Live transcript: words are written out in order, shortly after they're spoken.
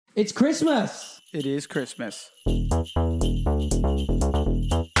It's Christmas! It is Christmas.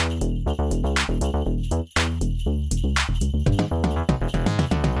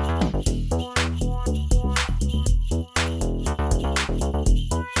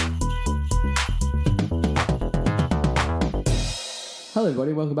 Hello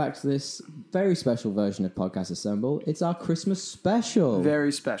everybody, welcome back to this very special version of Podcast Assemble. It's our Christmas special.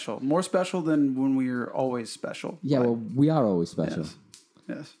 Very special. More special than when we are always special. Yeah, Like, well, we are always special.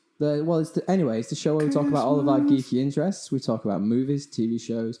 Yes. It's the show where we talk about all of our geeky interests. We talk about movies, TV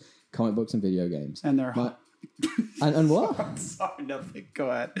shows, comic books, and video games. And they're And what? I'm sorry, nothing. Go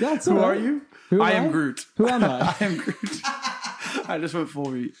ahead. That's Who all are right. you? Who I am am I? Groot. Who am I? I am Groot. I just went full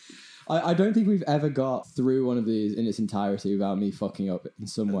Groot. I don't think we've ever got through one of these in its entirety without me fucking up in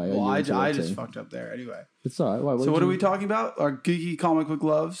some way. Well, I just fucked up there anyway. It's all right. So what are we talking about? Our geeky comic book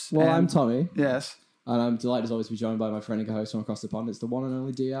loves. Well, and- I'm Tommy, Yes. and I'm delighted as always to be joined by my friend and co-host from across the pond. It's the one and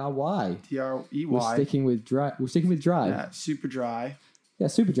only DRY. DREY. We're sticking with dry. Yeah, super dry. Yeah,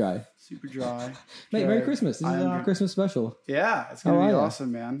 super dry. Super dry. Mate, Merry Okay. Christmas. This I is am our good. Christmas special. Yeah, it's How gonna are be ya?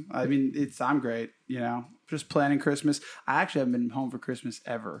 awesome, man. I mean, I'm great. You know, just planning Christmas. I actually haven't been home for Christmas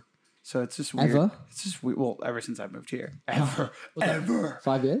ever, so it's just weird. Ever? It's just weird. Well, ever since I moved here, ever.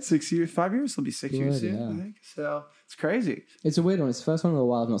 5 years? 6 years, 5 years. It'll be 6 years Bloody soon. hell. I think so. It's crazy. It's a weird one. It's the first one in a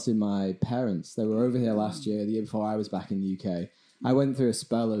while I've not seen my parents. They were over here last year, the year before I was back in the UK. I went through a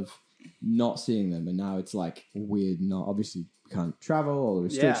spell of not seeing them, and now it's like weird. Not obviously we can't travel, all the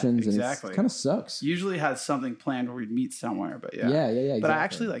restrictions, exactly. and it kind of sucks. Usually had something planned where we'd meet somewhere, but yeah, Yeah. But Exactly. I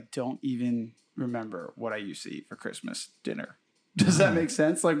actually don't even remember what I used to eat for Christmas dinner. Does that make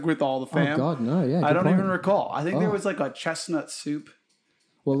sense? Like with all the fam. Oh God, no, yeah. I good don't point. even recall. I think there Oh. was like a chestnut soup.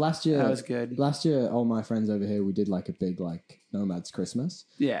 Well, last year That was good. Last year, all my friends over here, we did like a big like Nomads Christmas,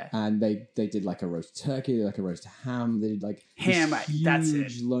 Yeah. and they did like a roast turkey, they did like a roast ham, they did like this Ham, that's it.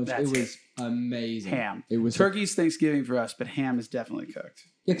 huge lunch. That's it was amazing. Ham. It was Turkey's Thanksgiving for us, but ham is definitely cooked.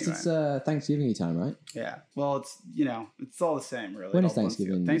 Yeah, because it's Thanksgiving time, right? Yeah. Well, it's it's all the same really. When It is all blends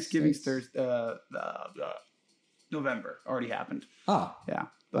Thanksgiving in together. the Thanksgiving's States? Thursday. November already happened. Ah, Yeah. I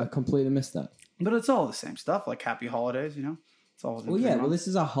But completely missed that. it's all the same stuff. Like happy holidays. It's all. Well, yeah. Well, this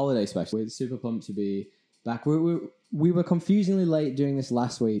is our holiday special. We're super pumped to be back. We were confusingly late doing this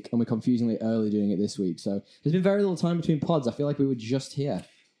last week, and we're confusingly early doing it this week. So there's been very little time between pods. I feel like we were just here.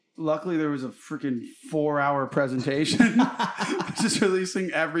 Luckily, there was a freaking 4-hour presentation, just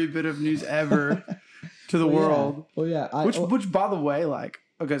releasing every bit of news ever to the world. Well, yeah. Which, by the way,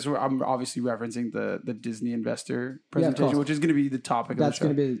 okay, so I'm obviously referencing the Disney investor presentation, course. which is going to be the topic that's of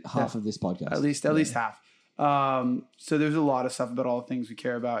the show. going to be half of this podcast. At least half. So there's a lot of stuff about all the things we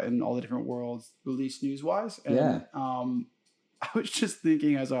care about in all the different worlds, release news wise. And, Yeah. I was just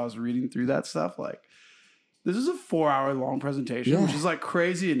thinking as I was reading through that stuff, this is a 4-hour long presentation, Yeah. which is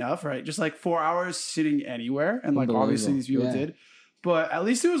crazy enough, right? Just 4 hours sitting anywhere. And obviously these people Yeah. did. But at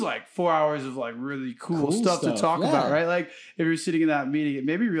least it was 4 hours of really cool stuff to talk yeah. about, right? If you're sitting in that meeting, it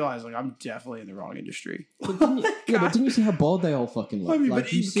made me realize I'm definitely in the wrong industry. But didn't you see how bored they all fucking look? I mean, but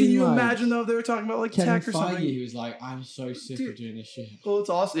can you imagine though if they were talking about Kevin tech or something? Feige, who's like, I'm so sick of doing this shit. Well, it's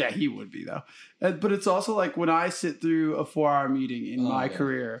also he would be though, but it's also when I sit through a 4-hour meeting in my yeah.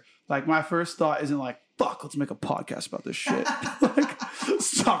 career, my first thought isn't fuck, let's make a podcast about this shit.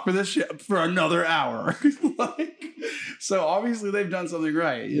 Let's talk for this shit for another hour. So obviously they've done something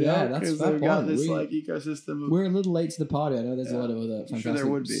right. You Yeah, know? that's 'Cause fair they've got point. this ecosystem. We're a little late to the party. I know there's a lot of other I'm sure there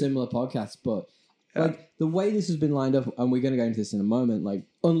would fantastic be. similar podcasts, but Yeah. the way this has been lined up, and we're going to go into this in a moment,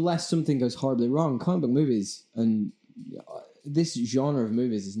 unless something goes horribly wrong, comic book movies and this genre of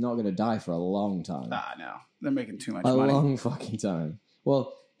movies is not going to die for a long time. No, they're making too much A money. long fucking time.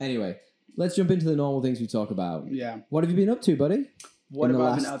 Well, anyway, let's jump into the normal things we talk about. Yeah. What have you been up to, buddy? What in the have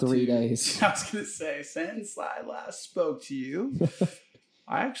I last been up 3 to? days? I was going to say, since I last spoke to you,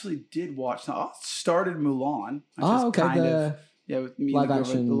 I actually did watch. I started Mulan. I just kind of, with me live and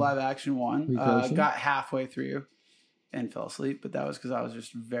action the live action one. recreation? Got halfway through and fell asleep, but that was because I was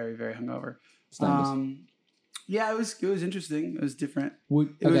just very, very hungover. Standard. Yeah, it was interesting. It was different.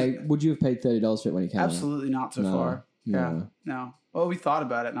 Would you have paid $30 for it when it came out? Absolutely not so No, far. no. Yeah, no. Well, we thought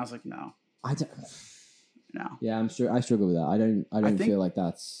about it, and I was like, no. I don't. No. Yeah, I struggle with that. I don't think- feel like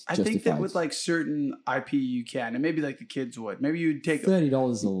that's I justified. think that with certain IP you can, and maybe the kids would. Maybe you'd take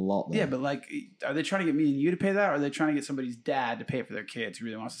 $30 is a lot. Though. Yeah, but are they trying to get me and you to pay that, or are they trying to get somebody's dad to pay for their kids who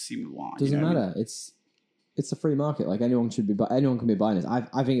really wants to see Mulan? Doesn't you know what I matter. mean? It's a free market. Anyone can be buying this. I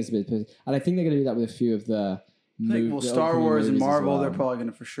think it's a bit, and I think they're going to do that with a few of the. I think, Star Wars and Marvel, they're probably going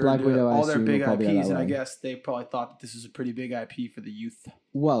to for sure Black do Widow, it. I All their assume, big will probably go IPs, that and I way. guess they probably thought that this is a pretty big IP for the youth.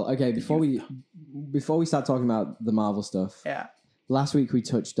 Well, okay. Before we start talking about the Marvel stuff, Yeah. last week we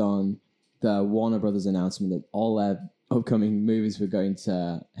touched on the Warner Brothers announcement that all their upcoming movies were going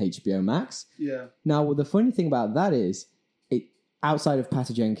to HBO Max. Yeah. Now, the funny thing about that is, it outside of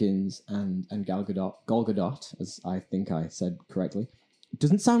Patty Jenkins and Gal Gadot, as I think I said correctly, it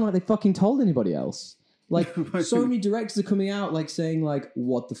doesn't sound like they fucking told anybody else. Like, so many directors are coming out, like, saying, like,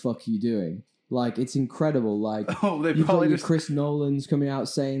 what the fuck are you doing? Like, it's incredible. Like, they you've probably got your just. Chris Nolan's coming out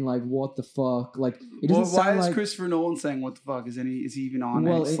saying, like, what the fuck? Like, it Well, doesn't why sound is like... Christopher Nolan saying what the fuck? Is he even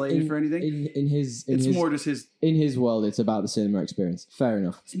on slated for anything? In his More just his. in his world, it's about the cinema experience. Fair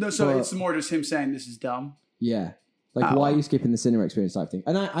enough. No, so But- it's more just him saying this is dumb. Yeah. Like, Oh. why are you skipping the cinema experience type thing?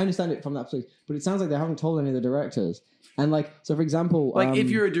 And I understand it from that perspective, but it sounds like they haven't told any of the directors. And, like, so for example... Like, if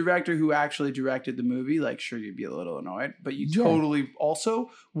you're a director who actually directed the movie, like, sure, you'd be a little annoyed, but you Yeah. totally also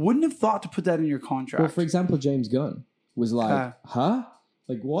wouldn't have thought to put that in your contract. Well, for example, James Gunn was like, huh?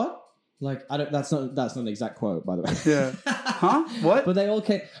 Like, what? Like, I don't... That's not the exact quote, by the way. Yeah. Huh? What? But they all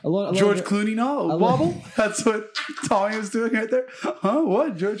came... A lot George of, Clooney, no? lot- Wobble? That's what Tommy was doing right there. Huh?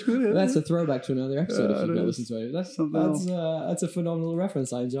 What? George Clooney? That's a throwback to another episode if it you've not is. listened to it. Something That's a phenomenal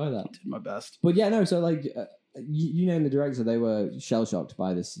reference. I enjoy that. Did my best. But yeah, no, so like you name the director, they were shell shocked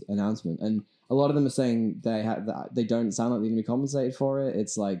by this announcement, and a lot of them are saying they don't sound like they're going to be compensated for it.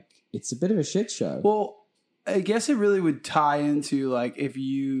 It's like it's a bit of a shit show. Well, I guess it really would tie into like if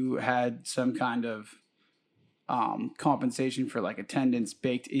you had some kind of compensation for like attendance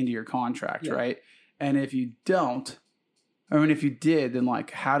baked into your contract, Yeah. right? And if you don't, I mean, if you did, then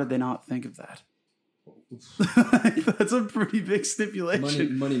like, how did they not think of that? That's a pretty big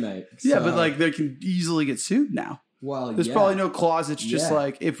stipulation. money, mate. Yeah, So- but like they can easily get sued now. well, There's yeah. probably no clause. It's just Yeah.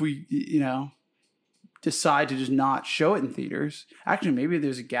 like if we, decide to just not show it in theaters. Actually, maybe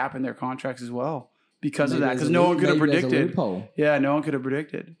there's a gap in their contracts as well because of Maybe that. there's Because a no loop- one could have maybe there's a predicted. loophole. Yeah, no one could have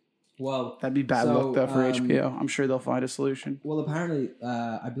predicted. Well, That'd be bad So, luck though for HBO. I'm sure they'll find a solution. well, apparently,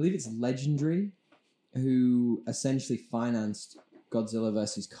 I believe it's Legendary who essentially financed Godzilla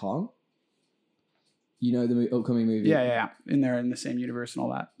versus Kong. You know the upcoming movie. Yeah. And they're in the same universe and all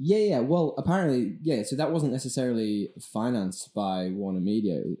that. Yeah. Well, apparently, yeah. So that wasn't necessarily financed by Warner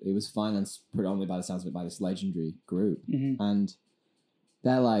Media. It was financed predominantly by the sounds of it by this Legendary group, Mm-hmm. and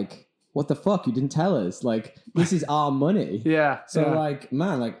they're like, "What the fuck? You didn't tell us. Like, this is our money." Yeah. So, yeah. like,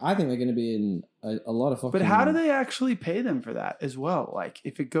 man, like, I think they're going to be in a lot of fucking. But how do they actually pay them for that as well? Like,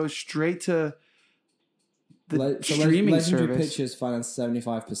 if it goes straight to the streaming Legendary service. Pictures financed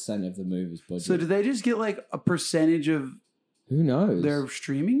 75% of the movie's budget. So do they just get like a percentage of Who knows? their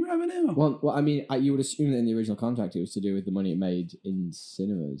streaming revenue? Well, I mean, you would assume that in the original contract it was to do with the money it made in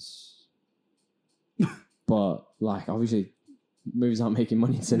cinemas. But, like, obviously, movies aren't making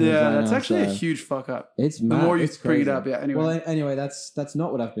money in cinemas. Yeah, right that's now, actually a so huge fuck up. It's The mad. more you It's bring it crazy. up, yeah. Anyway, Well, anyway, that's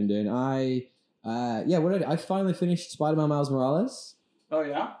not what I've been doing. I finally finished Spider-Man Miles Morales. oh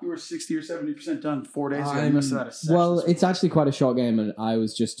yeah, you were 60 or 70% done 4 days ago. You must have had a session. Well, it's actually quite a short game, and I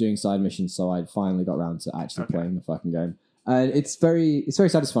was just doing side missions, so I finally got around to actually Okay. playing the fucking game. And it's very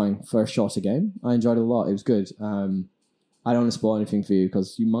satisfying for a shorter game. I enjoyed it a lot. It was good. I don't want to spoil anything for you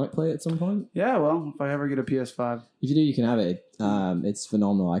because you might play it at some point. yeah. Well, if I ever get a PS5, If you do, you can have it. It's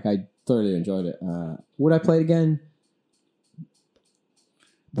phenomenal. Like, I thoroughly enjoyed it. Would I play it again?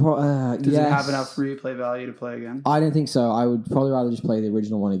 does yes. it have enough free play value to play again? I don't think so. I would probably rather just play the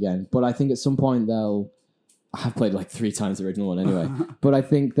original one again. But I think at some point I've played like 3 times the original one anyway. But I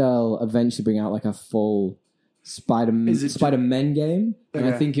think they'll eventually bring out like a full Is it Spider-Man game, and I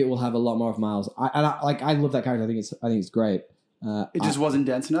Okay. think it will have a lot more of Miles. I love that character. I think it's great. It just wasn't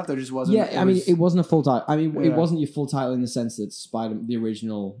dense enough. There just wasn't. Yeah, I mean, it wasn't a full title. I mean, Yeah. it wasn't your full title in the sense that the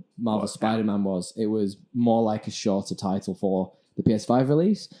original Marvel Was, yeah. Spider-Man was. It was more like a shorter title for the PS5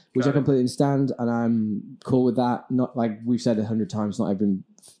 release, which Got I it. completely understand, and I'm cool with that. Not like we've said 100 times, not every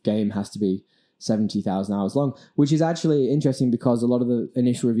game has to be 70,000 hours long, which is actually interesting because a lot of the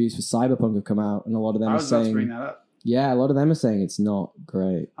initial reviews for Cyberpunk have come out, and a lot of them I are was about to bring saying, that up. yeah, a lot of them are saying it's not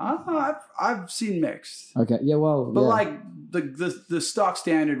great. I've seen mixed, Okay, yeah, well, but yeah. like the stock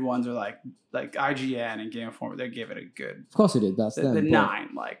standard ones are like IGN and Game Informer. They give it a good Of course it did. That's the them. but 9.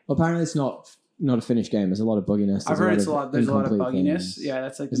 Like apparently, it's not a finished game. There's a lot of bugginess. I've heard there's a lot of incomplete bugginess. things. Yeah,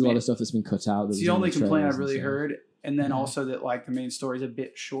 that's like There's a lot of stuff that's been cut out. It's that the was in only complaint trailers I've and really stuff. heard, and then Yeah. also that like the main story is a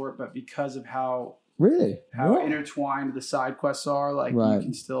bit short, but because of how Really? how intertwined the side quests are, like Right. you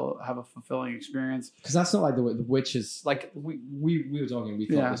can still have a fulfilling experience. Because that's not like the Witcher's. Like we were talking, we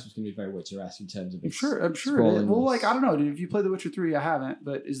thought Yeah. this was going to be very Witcher-esque in terms of. I'm its sure it is. sprawling. Well, like I don't know, dude. If you play The Witcher 3, I haven't,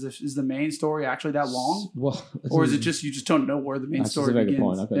 but is the main story actually that long, Well, or is it just you just don't know where the main that's story just a very begins? good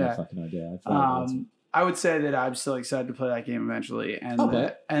point. I've got yeah. no fucking idea. I feel like I would say that I'm still excited to play that game eventually, and I'll that,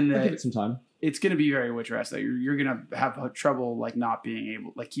 bet. and I'll give that it some time. it's going to be very Witcher esque. You're going to have trouble like not being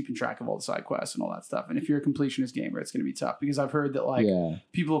able like keeping track of all the side quests and all that stuff. And if you're a completionist gamer, it's going to be tough because I've heard that like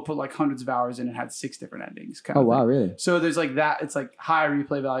people put like hundreds of hours in and had 6 different endings. Oh wow, really? So there's like that. It's like high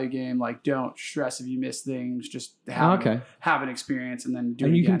replay value game. Like don't stress if you miss things. Just have an experience and then do.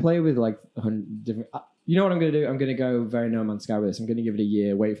 And it you again. can play with like 100 different. You know what I'm going to do? I'm going to go very No Man's Sky with this. I'm going to give it a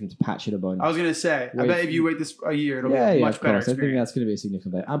year, wait for them to patch it a bunch. I was going to say, I bet if you wait this a year, it'll be a much better experience. I think that's going to be a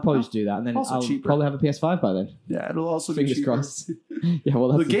significant bit. I'll probably just do that, and then I'll cheaper. probably have a PS5 by then. Yeah, it'll also Fingers be cheaper. crossed. Yeah,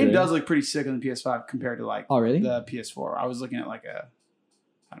 well, that's the game does look pretty sick on the PS5 compared to like the PS4. I was looking at like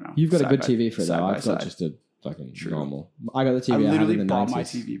I don't know. You've got a good TV for it, though. I've got just a fucking normal. I got the TV. I literally in the bought 90s. my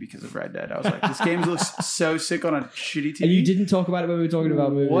TV because of Red Dead. I was like, this game looks so sick on a shitty TV. And you didn't talk about it when we were talking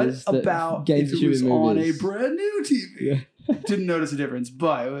about movies. What about games if it was on a brand new TV? Yeah. Didn't notice a difference,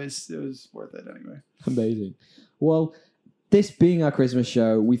 but it was worth it anyway. Amazing. Well, this being our Christmas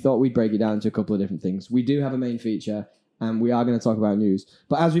show, we thought we'd break it down into a couple of different things. We do have a main feature, and we are going to talk about news.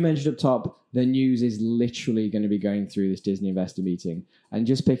 But as we mentioned up top, the news is literally going to be going through this Disney investor meeting and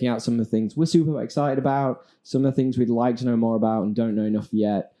just picking out some of the things we're super excited about, some of the things we'd like to know more about and don't know enough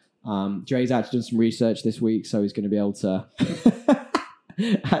yet. Dre's actually done some research this week, so he's going to be able to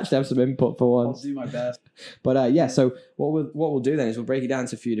actually have some input for once. I'll do my best. But so what we'll do then is we'll break it down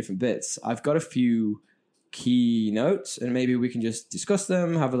into a few different bits. I've got a few key notes, and maybe we can just discuss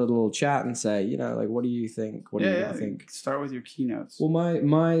them, have a little chat, and say, like, what do you think? What do you think? Start with your keynotes. Well,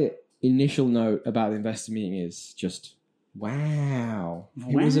 my initial note about the investor meeting is just wow.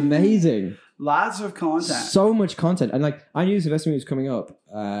 It was amazing. Lots of content. So much content, and like I knew this investor meeting was coming up.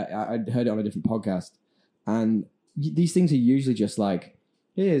 I'd heard it on a different podcast, and these things are usually just like,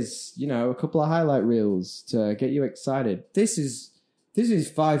 here's a couple of highlight reels to get you excited. This is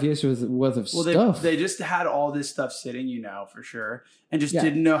 5 years worth of stuff. They just had all this stuff sitting, for sure, and just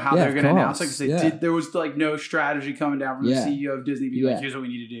didn't know how they're going to announce it because there was like no strategy coming down from the CEO of Disney being like, here's what we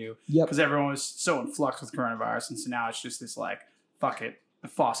need to do. Because everyone was so in flux with coronavirus, and so now it's just this like, fuck it, the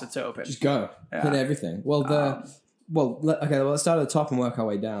faucet's open. Just go. Hit everything. Well, let's start at the top and work our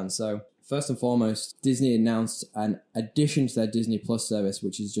way down. So first and foremost, Disney announced an addition to their Disney Plus service,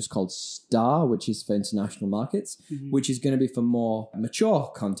 which is just called Star, which is for international markets, which is going to be for more mature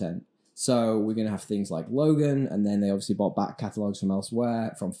content. So we're going to have things like Logan, and then they obviously bought back catalogs from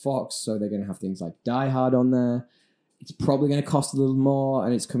elsewhere, from Fox, so they're going to have things like Die Hard on there. It's probably going to cost a little more,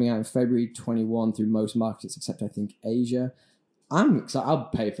 and it's coming out in February 21 through most markets, except I think Asia. I'm excited. I'll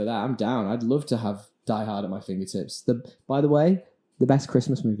pay for that. I'm down. I'd love to have Die Hard at my fingertips. By the way, the best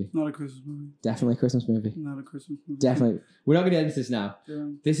Christmas movie. Not a Christmas movie. Definitely a Christmas movie. Not a Christmas movie. Definitely. We're not going to get into this now. Yeah.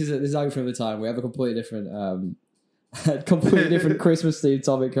 This is argument for another time. We have a completely different Christmas themed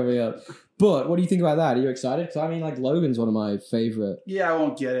topic coming up. But what do you think about that? Are you excited? Because I mean, like, Logan's one of my favorite. Yeah, I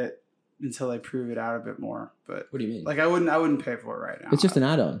won't get it until they prove it out a bit more. But what do you mean? Like, I wouldn't pay for it right now. It's just an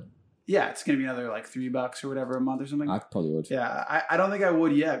add-on. Yeah, it's going to be another like $3 or whatever a month or something. I probably would. Yeah, I don't think I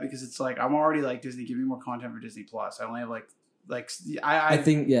would yet because it's like I'm already like Disney. Give me more content for Disney Plus. I only have I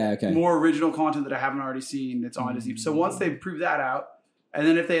think more original content that I haven't already seen. It's on Disney. So once they prove that out, and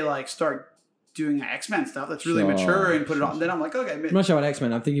then if they like start doing X-Men stuff that's really mature and put it on, then I'm like, okay. I'm not sure about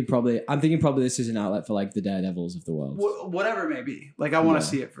X-Men. I'm thinking probably this is an outlet for like the Daredevils of the world. Whatever it may be. Like I want to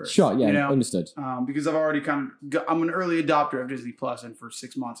see it first. Sure, yeah, understood. Because I've already I'm an early adopter of Disney Plus, and for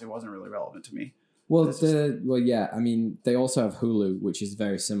 6 months it wasn't really relevant to me. I mean, they also have Hulu, which is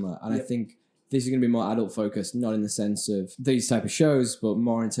very similar, and I think this is going to be more adult focused, not in the sense of these type of shows, but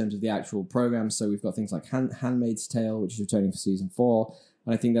more in terms of the actual programs. So we've got things like Handmaid's Tale, which is returning for season 4,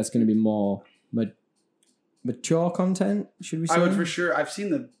 and I think that's going to be more mature content, should we say? I would for sure. I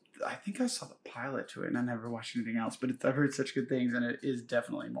think I saw the pilot to it, and I never watched anything else, but I've heard such good things, and it is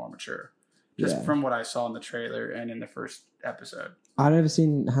definitely more mature. Just from what I saw in the trailer and in the first episode. I've never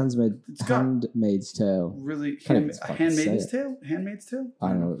seen Handmaid's Tale. Really? Handmaid's Tale? Handmaid's Tale? I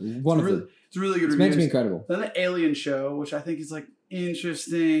don't know. It's really good. It's meant to be incredible. Then the Alien show, which I think is like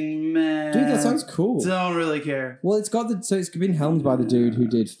interesting, man. Dude, that sounds cool. Don't really care. Well, it's been helmed by the dude who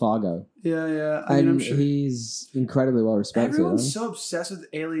did Fargo. Yeah. I mean, I'm sure he's incredibly well respected. Everyone's so obsessed with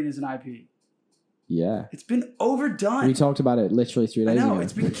Alien as an IP. Yeah. It's been overdone. We talked about it literally 3 days ago.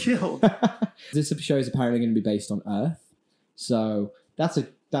 It's been killed. This show is apparently going to be based on Earth. So that's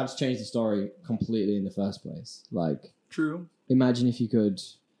changed the story completely in the first place. Like, true. Imagine if you could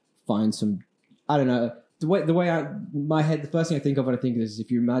find some, I don't know, the first thing I think of when I think of this is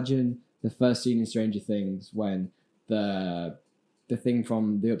if you imagine the first scene in Stranger Things when the thing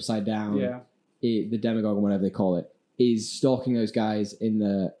from the Upside Down, the Demagogue or whatever they call it, is stalking those guys in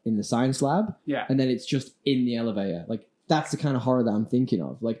the science lab. Yeah. And then it's just in the elevator. Like that's the kind of horror that I'm thinking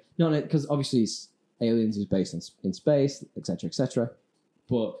of. Like, not because obviously Aliens is based in space, etc., etc.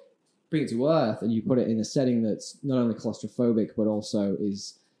 But bring it to Earth and you put it in a setting that's not only claustrophobic but also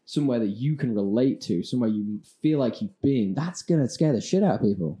is somewhere that you can relate to, somewhere you feel like you've been. That's gonna scare the shit out of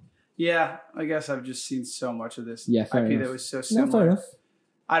people. Yeah, I guess I've just seen so much of this IP that was so similar. No, fair enough.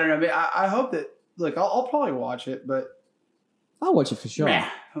 I don't know. I mean, I hope that. Look, I'll probably watch it, but I'll watch it for sure.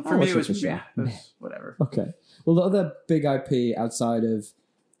 For me, it was whatever. Okay. Well, the other big IP outside of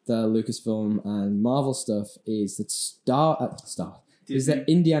the Lucasfilm and Marvel stuff is that is that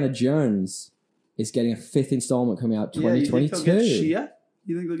Indiana Jones is getting a 5th installment coming out 2022.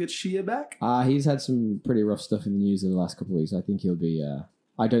 You think they'll get Shia back? He's had some pretty rough stuff in the news in the last couple of weeks. I think he'll be.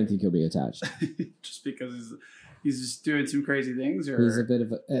 I don't think he'll be attached. Just because he's just doing some crazy things, or he's a bit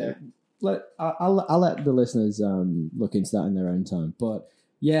of a. I'll let the listeners look into that in their own time. But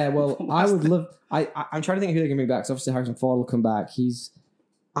yeah, well, I would love. I'm trying to think of who they're going to bring back. So obviously Harrison Ford will come back.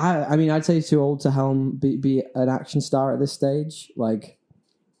 I mean, I'd say he's too old to be an action star at this stage. Like,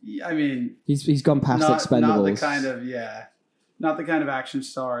 I mean, he's gone past Expendables. Not the kind of action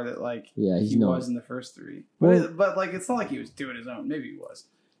star that he was in the first 3. But like, it's not like he was doing his own. Maybe he was.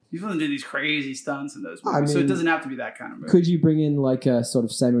 He's willing to do these crazy stunts in those movies, I mean, so it doesn't have to be that kind of movie. Could you bring in like a sort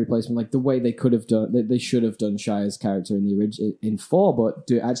of semi-replacement, like the way they could have done? They should have done Shia's character in the original in 4, but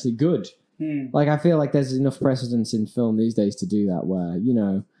do it actually good. Like, I feel like there's enough precedence in film these days to do that, where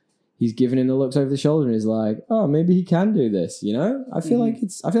he's giving him the looks over the shoulder and is like, oh, maybe he can do this. I feel like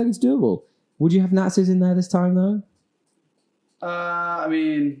it's doable. Would you have Nazis in there this time though? I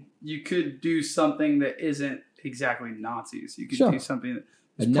mean, you could do something that isn't exactly Nazis. You could do something that.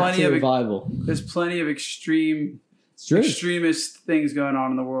 There's plenty of extremist things going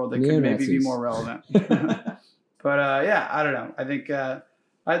on in the world that could maybe be more relevant. But I don't know. I think I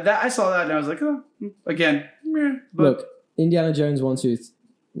saw that and I was like, oh, again. But look, Indiana Jones 1, 2.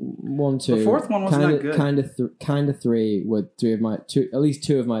 The fourth one wasn't that good. Kind of 3 were at least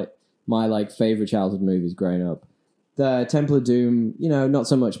two of my like favorite childhood movies growing up. The Temple of Doom, not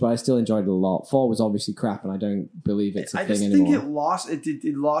so much, but I still enjoyed it a lot. 4 was obviously crap, and I don't believe it's a thing anymore. I just think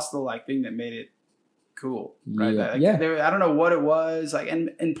it lost the thing that made it cool, right? Yeah. I don't know what it was,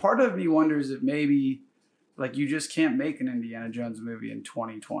 and part of me wonders if maybe you just can't make an Indiana Jones movie in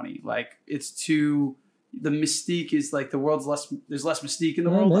 2020. Like, it's too. The mystique is the world's less. There's less mystique in the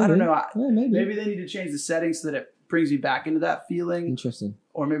world. Maybe. I don't know. Maybe they need to change the setting so that it brings me back into that feeling. Interesting.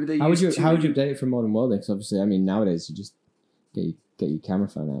 Or maybe they. How would you update it from Modern World? Because obviously, I mean, nowadays you just get your camera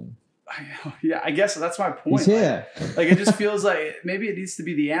phone out. Yeah, I guess that's my point. He's here. It just feels like maybe it needs to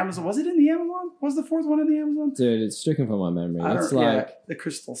be the Amazon. Was it in the Amazon? Was the 4th one in the Amazon? Dude, it's stricken from my memory. It's the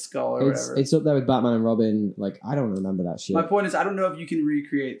Crystal Skull or whatever. It's up there with Batman and Robin. I don't remember that shit. My point is, I don't know if you can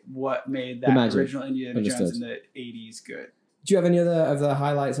recreate what made that original Indiana Jones in the 80s good. Do you have any other of the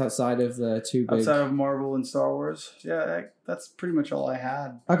highlights outside of the two big... Outside of Marvel and Star Wars? Yeah, that's pretty much all I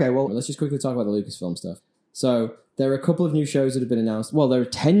had. Okay, well, let's just quickly talk about the Lucasfilm stuff. So, there are a couple of new shows that have been announced. Well, there are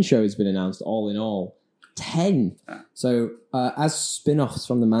 10 shows been announced, all in all. 10! Yeah. So, as spin-offs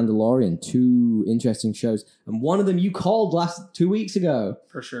from The Mandalorian, 2 interesting shows. And one of them you called 2 weeks ago.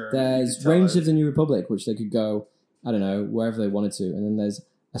 For sure. There's Rangers of the New Republic, which they could go, I don't know, wherever they wanted to. And then there's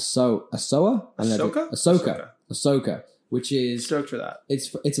Ahsoka, which is stoked for that.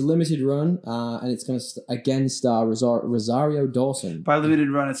 It's a limited run, and it's going to again star Rosario Dawson. By limited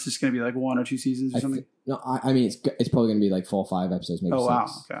run, it's just going to be 1 or 2 seasons or something. I mean it's probably going to be 4 or 5 episodes, maybe. Oh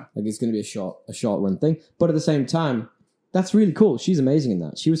 6. Wow, okay. It's going to be a short run thing, but at the same time, that's really cool. She's amazing in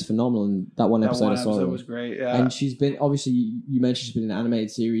that. She was phenomenal in that one episode. That one episode was great. Yeah, and she's been obviously you mentioned she's been in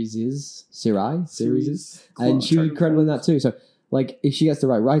animated series, and she was incredible in that too. So if she gets the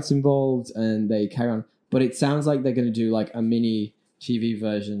right rights involved and they carry on. But it sounds like they're going to do a mini TV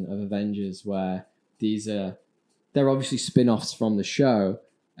version of Avengers where they're obviously spin-offs from the show,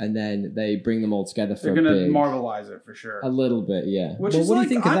 and then they bring them all together for They're going to Marvelize it for sure. A little bit, yeah. What do you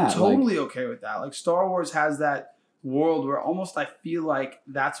think of that? I'm totally okay with that. Star Wars has that world where almost I feel like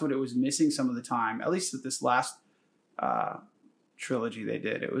that's what it was missing some of the time, at least with this last trilogy they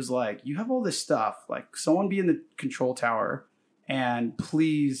did. It was you have all this stuff, someone be in the control tower and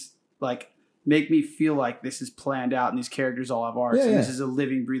please make me feel like this is planned out and these characters all have arcs and this is a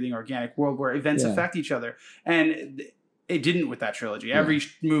living, breathing, organic world where events affect each other. And it didn't with that trilogy. Every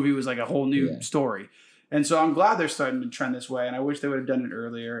movie was a whole new story. And so I'm glad they're starting to trend this way, and I wish they would have done it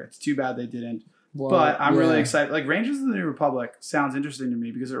earlier. It's too bad they didn't. Well, but I'm really excited. Rangers of the New Republic sounds interesting to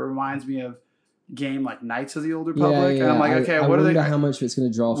me because it reminds me of game Knights of the Old Republic. And I'm what are they? How much it's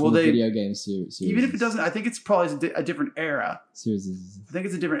going to draw from the video game series. Even if it doesn't, I think it's probably a different era. Series. I think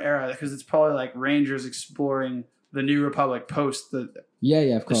it's a different era because it's probably Rangers exploring the New Republic post the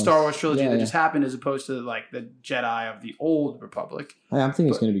of course. The Star Wars trilogy that just happened, as opposed to like the Jedi of the Old Republic. I'm thinking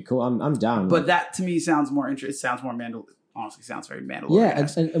it's going to be cool. I'm down. But that to me sounds more interesting. It sounds more honestly sounds very Mandalorian.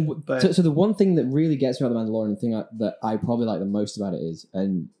 Yeah, so the one thing that really gets me about the Mandalorian thing that I probably like the most about it is,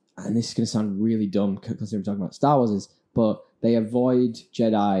 and this is going to sound really dumb because we're talking about Star Wars, but they avoid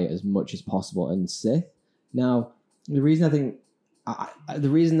Jedi as much as possible and Sith. Now, the reason I think. The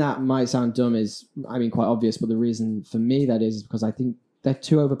reason that might sound dumb is, I mean, quite obvious, but the reason for me that is because I think they're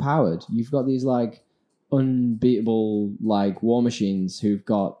too overpowered. You've got these like unbeatable like war machines who've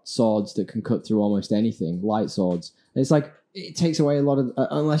got swords that can cut through almost anything, light swords. And it's like it takes away a lot of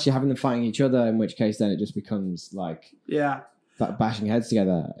unless you're having them fighting each other, in which case then it just becomes like bashing heads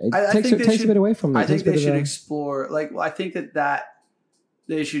together. It takes a bit away from it. I think they should explore I think that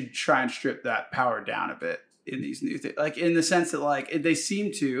they should try and strip that power down a bit. In these new things, like in the sense that like they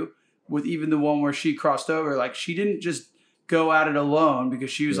seem to, with even the one where she crossed over, like she didn't just go at it alone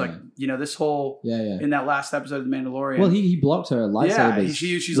because she was like, this whole in that last episode of The Mandalorian. Well, he blocked her lightsabers.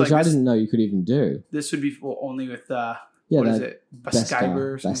 She's which like, I didn't know you could even do. This would be only with what is it,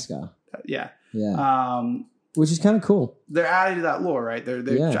 Beskar? Yeah. Which is kind of cool. They're adding to that lore, right?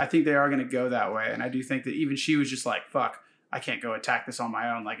 I think they are going to go that way, and I do think that even she was just like, fuck. I can't go attack this on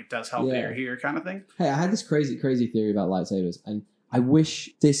my own. Like it does help here kind of thing. Hey, I had this crazy theory about lightsabers, and I wish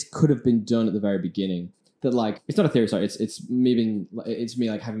this could have been done at the very beginning. That like it's not a theory, sorry. It's me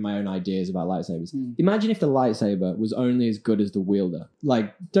like having my own ideas about lightsabers. Imagine if the lightsaber was only as good as the wielder.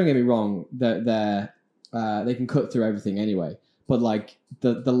 Like, don't get me wrong, they can cut through everything anyway. But like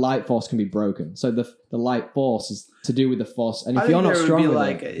the light force can be broken, so the light force is to do with the force. And if you're not strong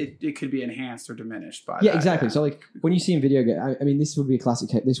with it could be enhanced or diminished by exactly. So like when you see in video games, I mean, this would be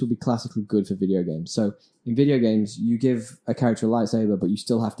classically good for video games. So in video games, you give a character a lightsaber, but you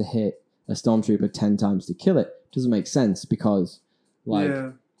still have to hit a stormtrooper 10 times to kill it. Doesn't make sense because a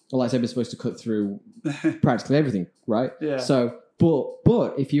lightsaber is supposed to cut through practically everything, right? Yeah. So.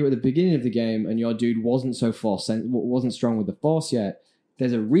 But if you were at the beginning of the game and your dude wasn't wasn't strong with the force yet,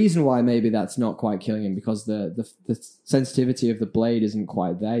 there's a reason why maybe that's not quite killing him because the sensitivity of the blade isn't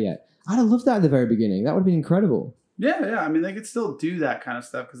quite there yet. I'd have loved that at the very beginning. That would have been incredible. Yeah. I mean, they could still do that kind of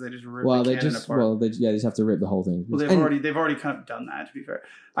stuff because they just rip the canon apart. They just have to rip the whole thing. Well, they've already kind of done that. To be fair,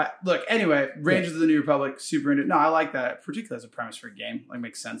 anyway, Rangers of the New Republic, super into. No, I like that, particularly as a premise for a game. Like,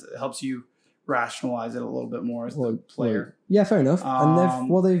 makes sense. It helps you rationalize it a little bit more as the player. Yeah, fair enough.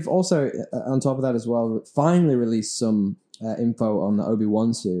 And they've also on top of that as well finally released some info on the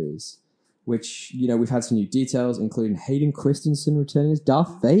Obi-Wan series, which we've had some new details, including Hayden Christensen returning as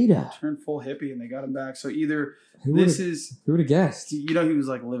Darth Vader. Turned full hippie and they got him back. So either who would have guessed? He was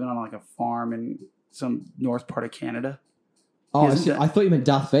like living on like a farm in some north part of Canada. Oh, I thought you meant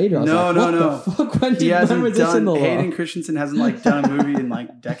Darth Vader. I was no. The fuck? When was this in the law? Hayden Christensen hasn't like done a movie in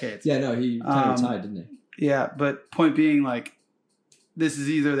like decades. Yeah, no, he kind of retired, didn't he? Yeah, but point being, like, this is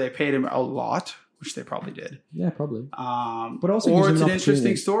either they paid him a lot, which they probably did. Yeah, probably. But also, or it's an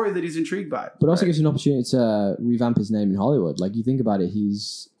interesting story that he's intrigued by. But also gives you an opportunity to revamp his name in Hollywood. Like, you think about it,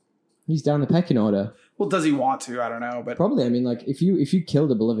 he's down the pecking order. Well, does he want to? I don't know, but probably. I mean, like, if you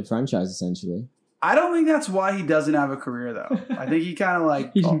killed a beloved franchise, essentially. I don't think that's why he doesn't have a career, though. I think he kind of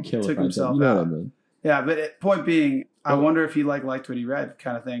like he didn't kill took himself out. What I mean. Yeah, but point being, I wonder if he liked what he read,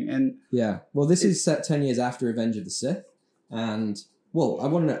 kind of thing. And yeah, well, this is set 10 years after Revenge of the Sith, and well,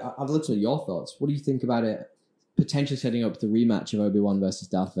 I'd love to know your thoughts. What do you think about it? Potentially setting up the rematch of Obi-Wan versus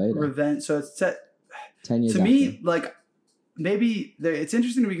Darth Vader. Revenge. So it's set 10 years. To me, like maybe it's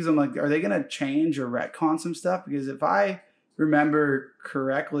interesting to me because I'm like, are they going to change or retcon some stuff? Because if I remember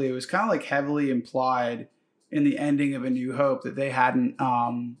correctly, it was kind of like heavily implied in the ending of A New Hope that they hadn't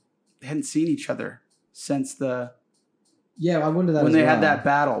seen each other since the I wonder that when they had that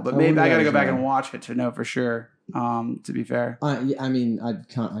battle. But maybe I got to go back and watch it to know for sure. To be fair, I mean, I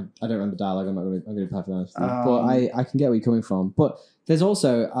don't remember dialogue. I'm going to be perfectly honest, but I can get where you're coming from. But there's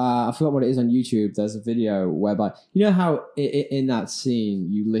also I forgot what it is on YouTube. There's a video whereby how in that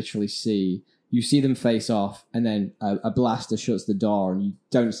scene you literally see them face off, and then a blaster shuts the door, and you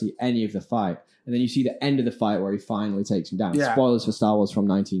don't see any of the fight. And then you see the end of the fight where he finally takes him down. Yeah. Spoilers for Star Wars from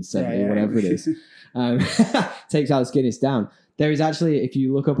 1970, whatever it is. Takes Alec Guinness down. There is actually, if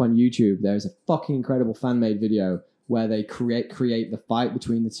you look up on YouTube, there is a fucking incredible fan-made video where they create the fight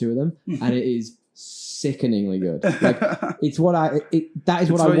between the two of them, and it is sickeningly good. Like, that is what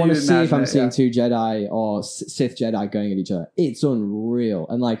I want to see if I'm seeing two Jedi or Sith Jedi going at each other. It's unreal.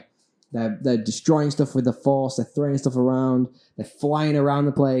 And like, they're destroying stuff with the Force. They're throwing stuff around. They're flying around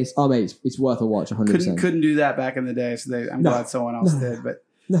the place. Oh, mate, it's worth a watch. 100%. Couldn't do that back in the day. So I'm glad someone else did. But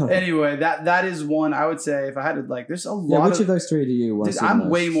No. Anyway, that is one I would say if I had to like. There's a lot. Which of those three do you want to see? I'm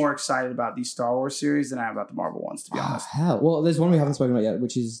way more excited about these Star Wars series than I am about the Marvel ones, to be honest. Hell, well, there's one we haven't spoken about yet,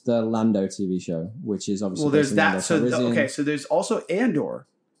 which is the Lando TV show, which is obviously. Well, there's that. So there's also Andor.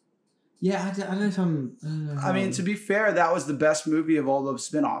 Yeah, I don't know if I'm. I mean, to be fair, that was the best movie of all those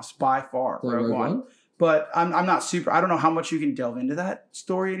spinoffs by far. Rogue One. But I'm not super. I don't know how much you can delve into that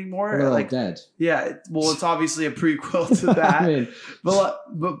story anymore. They're like dead. Yeah, well, it's obviously a prequel to that. I mean,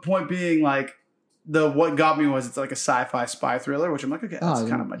 but point being, like what got me was it's like a sci-fi spy thriller, which I'm like, okay, that's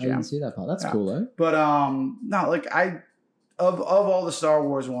kind of my jam. I didn't see that part. That's cool though. But no, like of all the Star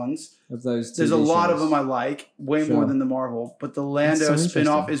Wars ones, of those, there's a lot of them I like way more than the Marvel. But the Lando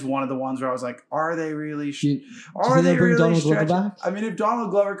spinoff is one of the ones where I was like, are they really? Are they really Donald Glover back? I mean, if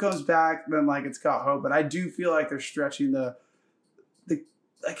Donald Glover comes back, then like it's got hope. But I do feel like they're stretching the like.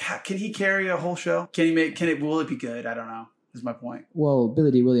 Can he carry a whole show? Will it be good? I don't know. Is my point. Well,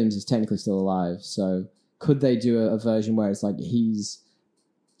 Billy Dee Williams is technically still alive, so could they do a version where it's like he's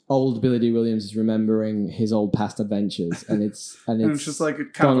old Billy Dee Williams is remembering his old past adventures, and it's just like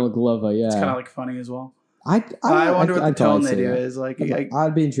Donald Glover. Yeah, it's kind of like funny as well. I wonder what the tone they do is like.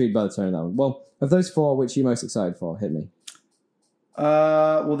 I'd be intrigued by the tone of that one. Well, of those four, which are you most excited for? Hit me.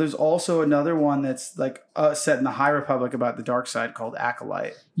 Well, there's also another one that's like set in the High Republic about the dark side called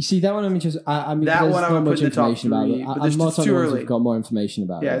Acolyte. You see that one? I mean, that one I would put in the top 3. I'm more too early. We've got more information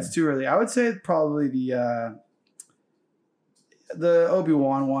about. Yeah, it's too early. I would say probably the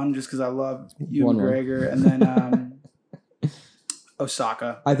Obi-Wan one, just because I love Ewan McGregor, and then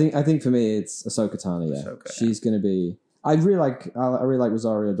Osaka. I think for me it's Ahsoka Tano. Yeah, she's going to be. I really like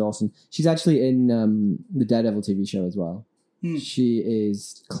Rosario Dawson. She's actually in the Daredevil TV show as well. She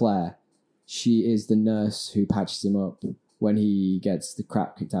is Claire. She is the nurse who patches him up when he gets the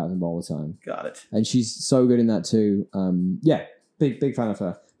crap kicked out of him all the time. Got it. And she's so good in that too. Yeah, big fan of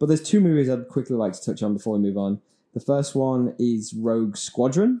her. But there's 2 movies I'd quickly like to touch on before we move on. The first one is Rogue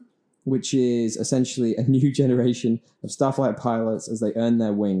Squadron, which is essentially a new generation of Starflight pilots as they earn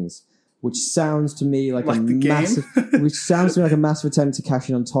their wings. Which sounds to me like a massive attempt to cash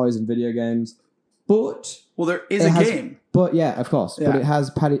in on toys and video games. But there is a game. But yeah, of course. Yeah. But it has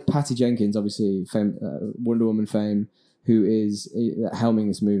Patty Jenkins, obviously Wonder Woman fame, who is helming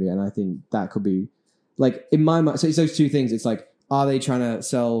this movie, and I think that could be like in my mind. So it's those 2 things. It's like, are they trying to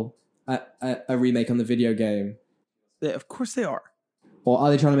sell a remake on the video game? Yeah, of course they are. Or are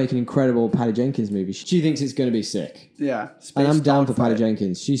they trying to make an incredible Patty Jenkins movie? She thinks it's going to be sick. Yeah. And I'm down for Patty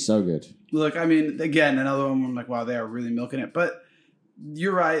Jenkins. She's so good. Look, I mean, again, another one where I'm like, wow, they are really milking it. But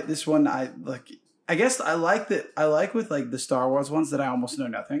you're right. This one, I guess I like that. I like with like the Star Wars ones that I almost know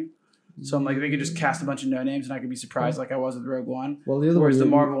nothing. So I'm like, they could just cast a bunch of no names and I could be surprised like I was with Rogue One. Well, whereas the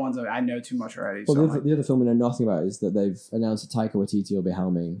Marvel ones, I know too much already. Well, the other film we know nothing about is that they've announced that Taika Waititi will be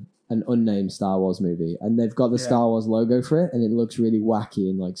helming an unnamed Star Wars movie, and they've got the Star Wars logo for it, and it looks really wacky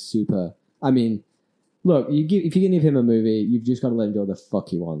and like super. I mean, look, if you're gonna give him a movie, you've just got to let him do what the fuck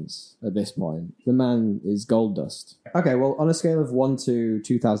he wants. At this point, the man is gold dust. Okay, well, on a scale of 1 to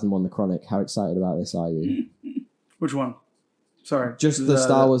 2001, The Chronic, how excited about this are you? Which one? Sorry, just the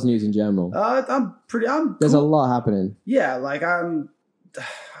Star Wars news in general. There's a lot happening. Yeah, like I don't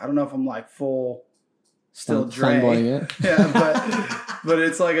know if I'm like full. Still fanboying it. Yeah, but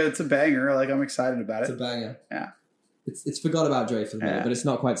it's like it's a banger. Like I'm excited about it. It's a banger. Yeah. It's forgot about Dre for the minute, but it's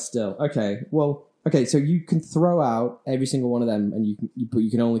not quite still. Okay. Well, so you can throw out every single one of them and you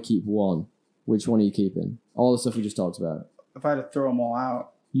can only keep one. Which one are you keeping? All the stuff we just talked about. If I had to throw them all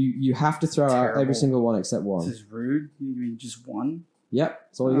out. You have to throw out every single one except one. This is rude. You mean just one? Yep.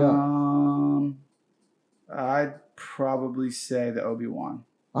 That's all you got. I'd probably say the Obi-Wan.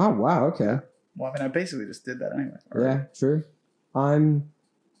 Oh, wow. Okay. Yeah. Well, I mean, I basically just did that anyway. Yeah, true. I'm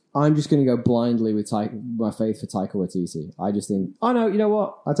just going to go blindly with my faith for Taika Waititi. I just think, oh no, you know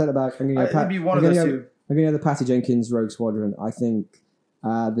what? I take it back. I'm going to it'd be one of those 2. I'm going to go the Patty Jenkins Rogue Squadron. I think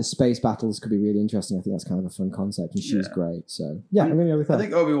the space battles could be really interesting. I think that's kind of a fun concept, and she's great. So yeah, I'm going to go with that. I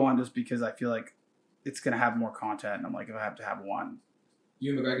think Obi-Wan just because I feel like it's going to have more content, and I'm like, if I have to have one,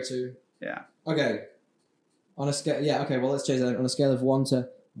 Ewan McGregor too. Yeah. Okay. On a scale, yeah. Okay. Well, let's change that. On a scale of 1 to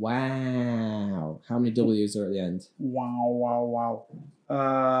wow, how many W's are at the end? Wow.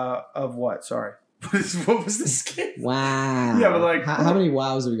 Of what? Sorry. What was the scale? Wow. Yeah, but like how many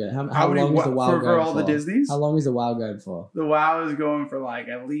wows are we going? How long is the wow going for all the Disneys? How long is the wow going for? The wow is going for like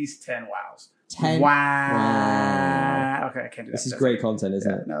at least 10 wows. 10. Wow. Okay, I can't do that. This is great content,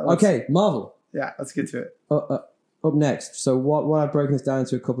 isn't it? No, okay, Marvel. Yeah, let's get to it. Up next. So what I've broken this down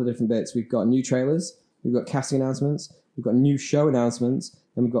into a couple of different bits. We've got new trailers. We've got casting announcements. We've got new show announcements.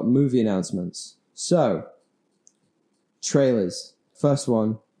 And we've got movie announcements. So, trailers. first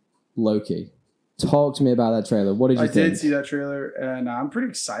one, Loki. Talk to me about that trailer. What did you think? I did see that trailer, and I'm pretty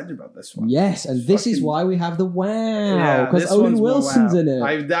excited about this one. Yes, and this is why we have the wow. Because Owen Wilson's in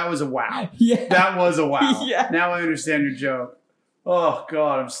it. That was a wow. Yeah. That was a wow. Yeah. Now I understand your joke. Oh,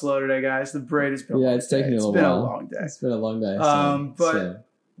 God, I'm slow today, guys. The braid has been a long day. It's taken a little while. It's been a long day. It's been a long day. But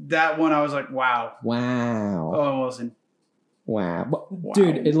that one, I was like, wow. Wow. Owen Wilson. Wow.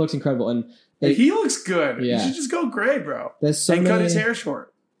 Dude, it looks incredible. And he looks good. Yeah. You should just go gray, bro. There's so many... cut his hair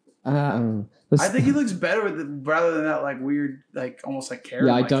short. I think he looks better with it rather than that like weird, like almost like Karen.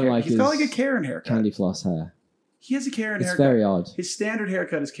 Yeah, I don't like. He's got like a Karen haircut. Candy floss hair. He has a Karen haircut. It's very odd. His standard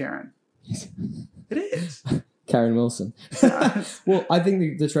haircut is Karen. It is. Karen Wilson. Well, I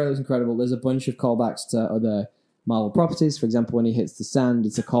think the trailer is incredible. There's a bunch of callbacks to other Marvel properties. For example, when he hits the sand,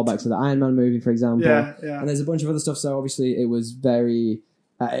 it's a callback to the Iron Man movie, for example. Yeah. And there's a bunch of other stuff. So obviously, it was very.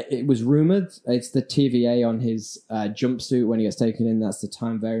 It was rumored. It's the TVA on his jumpsuit when he gets taken in. That's the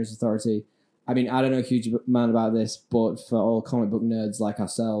Time Variance Authority. I mean, I don't know a huge amount about this, but for all comic book nerds like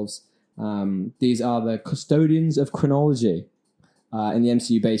ourselves, these are the custodians of chronology. In the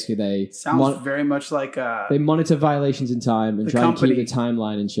MCU, basically, they... Sounds very much like... they monitor violations in time and try and keep the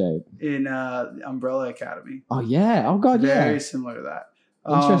timeline in shape. In Umbrella Academy. Oh, yeah. Oh, God, yeah. Very similar to that.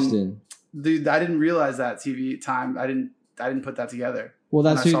 Interesting. Dude, I didn't realize that TV time. I didn't put that together. Well,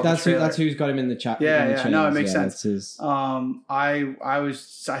 that's who's got him in the chat. Yeah. No, it makes sense. His... I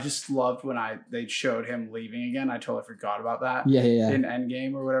just loved when they showed him leaving again. I totally forgot about that. Yeah. In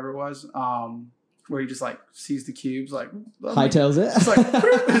Endgame or whatever it was. Where he just like sees the cubes, like hightails it. It's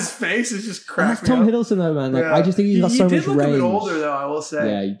like his face is just cracking. Tom Hiddleston though, man. Like I just think he's got so much range. He did look a bit older though. I will say.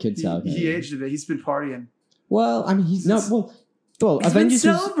 Yeah, you could tell. He aged a bit. He's been partying. Well, I mean, he's not. Well, he's Avengers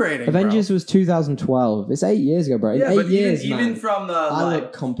been celebrating. Avengers was 2012. It's 8 years ago, bro. Yeah, 8 years, even from the I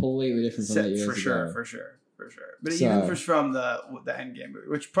look completely different from 8 years ago. For sure. But even from the Endgame movie,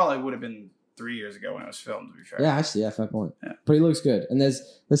 which probably would have been 3 years ago when it was filmed. To be fair. Yeah, actually, fair point. Yeah. But he looks good, and there's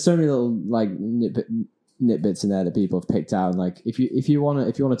so many little like nitbits in there that people have picked out. And like if you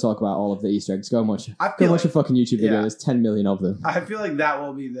want to talk about all of the Easter eggs, go watch a fucking YouTube video. There's 10 million of them. I feel like that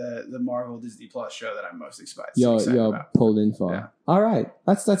will be the Marvel Disney Plus show that I'm most excited you're about. Pulled in for. Yeah. All right,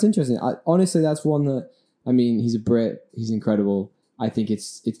 that's interesting. Honestly, that's one that he's a Brit. He's incredible. I think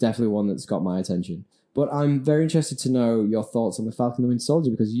it's definitely one that's got my attention. But I'm very interested to know your thoughts on the Falcon and the Winter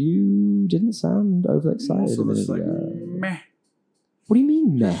Soldier because you didn't sound overly excited a minute ago. Meh. What do you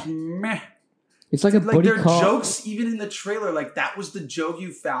mean meh? Meh. It's like a buddy there are cop. jokes even in the trailer. Like that was the joke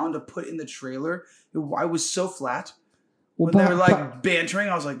you found to put in the trailer. I was so flat. When they were like bantering,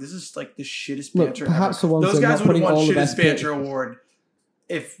 I was like, "This is like the shittest banter." Perhaps ever. the ones those guys would have won shittest banter bit. award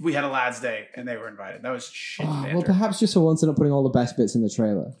if we had a Lads Day and they were invited. That was shit banter. Well, perhaps just for once, they're not putting all the best bits in the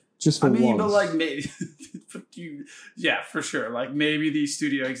trailer. Just for once. But like maybe, yeah, for sure. Like maybe these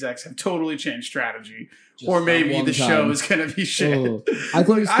studio execs have totally changed strategy, or maybe the show is going to be shit. Ooh. I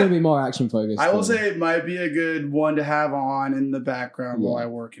think it's going to be more action focused. I will say it might be a good one to have on in the background while I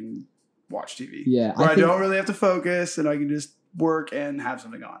work and watch TV. Yeah, where I don't really have to focus and I can just work and have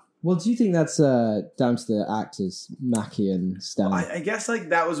something on. Well, do you think that's down to the actors, Mackie and Stan? Well, I guess like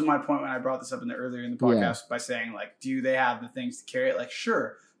that was my point when I brought this up earlier in the podcast by saying like, do they have the things to carry it? Like,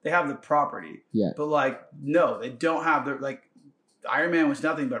 sure. They have the property, but like, no, they don't have the like. Iron Man was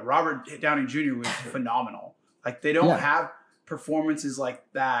nothing, but Robert Downey Jr. was phenomenal. Like, they don't have performances like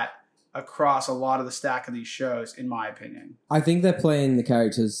that across a lot of the stack of these shows, in my opinion. I think they're playing the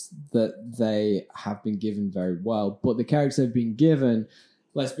characters that they have been given very well, but the characters they've been given,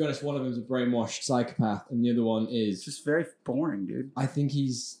 let's be honest, one of them is a brainwashed psychopath, and the other one is just very boring, dude. I think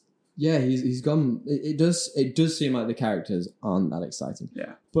he's gone. It does seem like the characters aren't that exciting.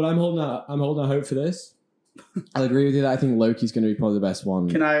 Yeah, but I'm holding out hope for this. I'll agree with you that I think Loki's going to be probably the best one.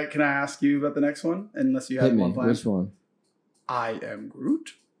 Can I ask you about the next one? Unless you have one plan. Which one? I Am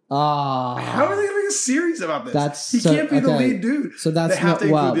Groot. Ah, how are they going to make a series about this? He can't be the lead dude. So that's not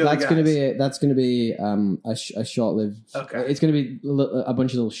well. That's going to be a short-lived. Okay, it's going to be a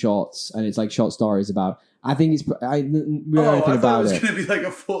bunch of little shorts, and it's like short stories about. I think it's. I don't know anything about it. It was going to be like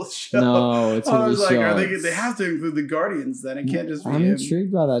a full show. No, it's going to be short. They have to include the Guardians then. It can't just be. I'm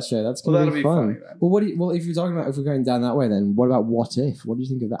intrigued by that show. That's going to be fun. Funny, if you're talking about if we're going down that way, then what about What If? What do you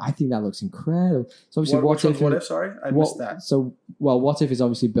think of that? I think that looks incredible. So obviously, What If? Sorry, I missed that. So What If is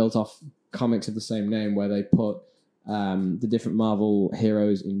obviously built off comics of the same name, where they put the different Marvel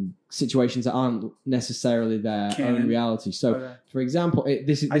heroes in situations that aren't necessarily their own reality. So, for example,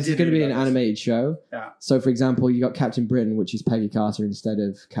 this is going to be an animated show. Yeah. So, for example, you got Captain Britain, which is Peggy Carter instead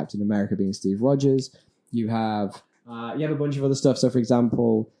of Captain America being Steve Rogers. You have a bunch of other stuff. So, for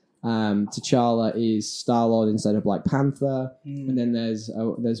example, T'Challa is Star-Lord instead of Black Panther. And then there's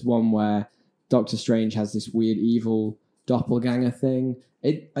one where Doctor Strange has this weird evil doppelganger thing.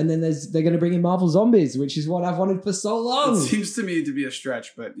 And then they're going to bring in Marvel Zombies, which is what I've wanted for so long. It seems to me to be a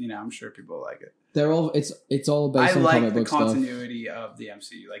stretch, but I'm sure people like it. It's all based on comic book stuff. I like the continuity of the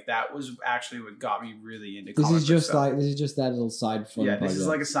MCU. Like that was actually what got me really into. This is just that little side fun. Yeah, this is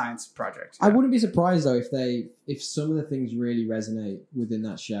like a science project. Yeah. I wouldn't be surprised though if some of the things really resonate within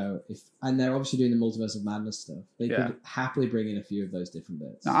that show. And they're obviously doing the Multiverse of Madness stuff. They could happily bring in a few of those different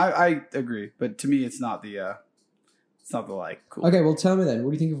bits. No, I agree, but to me, it's not the. It's not the cool. Okay, well, tell me then. What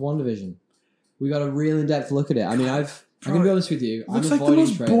do you think of WandaVision? We got a real in-depth look at it. I mean, I'm gonna be honest with you. It looks like the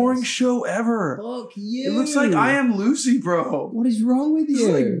most boring show ever. Fuck you. It looks like I Am Lucy, bro. What is wrong with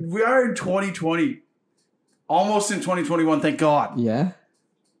you? We are in 2020, almost in 2021. Thank God. Yeah.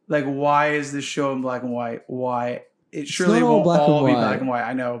 Like, why is this show in black and white? Why? It surely won't all be black and white.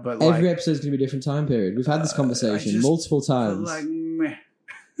 I know, but every episode is gonna be a different time period. We've had this conversation multiple times. Meh.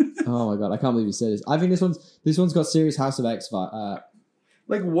 Oh my God, I can't believe you said this. I think this one's got serious House of X vibes.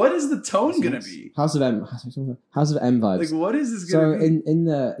 What is the tone gonna be? House of M vibes. Like, what is this gonna be? So in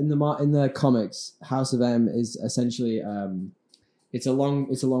the comics, House of M is essentially it's a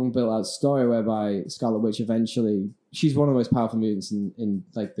long built out story whereby Scarlet Witch she's one of the most powerful mutants in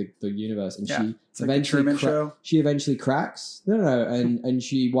like the universe, and she eventually cracks. And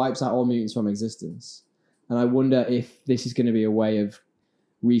she wipes out all mutants from existence. And I wonder if this is going to be a way of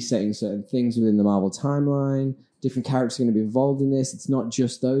resetting certain things within the Marvel timeline. Different characters are going to be involved in this. It's not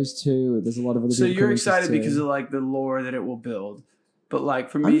just those two. There's a lot of other. So you're excited because of the lore that it will build,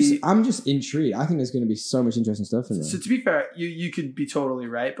 but for me, I'm just intrigued. I think there's going to be so much interesting stuff in there. So to be fair, you could be totally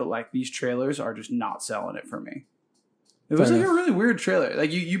right, but these trailers are just not selling it for me. It was a really weird trailer.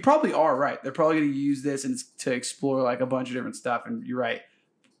 Like you probably are right. They're probably going to use this to explore a bunch of different stuff. And you're right.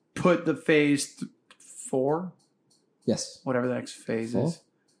 Put the phase 4. Yes. Whatever the next phase is.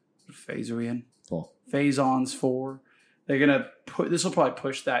 What phase are we in? 4. Phasons 4. They're gonna this will probably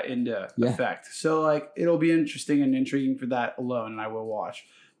push that into effect. So it'll be interesting and intriguing for that alone, and I will watch.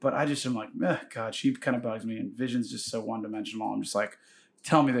 But I just am God, she kind of bugs me, and Vision's just so one dimensional. I'm just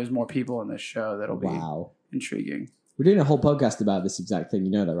tell me there's more people in this show that'll be intriguing. We're doing a whole podcast about this exact thing.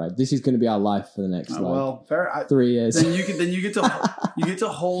 You know that, right? This is going to be our life for the next 3 years. Then you get to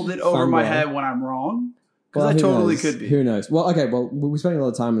hold it over my head when I'm wrong. Because I totally could be. Who knows? Well, okay. Well, we're spending a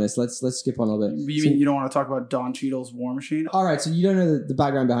lot of time on this. Let's skip on a little bit. You mean you don't want to talk about Don Cheadle's War Machine? All right. So you don't know the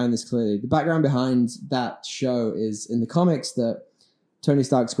background behind this clearly. The background behind that show is in the comics that Tony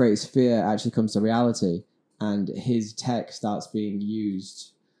Stark's greatest fear actually comes to reality, and his tech starts being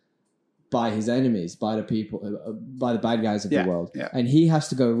used by his enemies, by the people, by the bad guys of the world. Yeah. And he has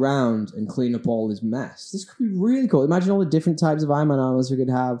to go around and clean up all his mess. This could be really cool. Imagine all the different types of Iron Man armors we could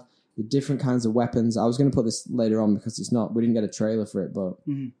have. The different kinds of weapons. I was going to put this later on because we didn't get a trailer for it, but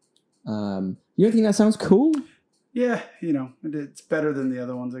you don't think that sounds cool? Yeah, it's better than the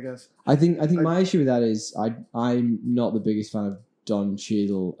other ones, I guess. I think my issue with that is I'm not the biggest fan of Don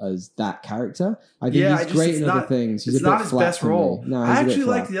Cheadle as that character. I think he's great in other things. He's it's not his best role. No, I actually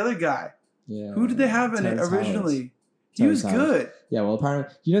like the other guy. Yeah. Who did they have in it originally? He was good. Yeah, well,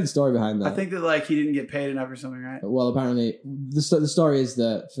 apparently, you know the story behind that. I think that he didn't get paid enough or something, right? Well, apparently, the story is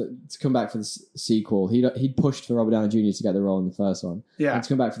that to come back for the sequel, he'd pushed for Robert Downey Jr. to get the role in the first one. Yeah. And to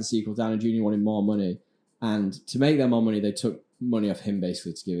come back for the sequel, Downey Jr. wanted more money, and to make that more money, they took money off him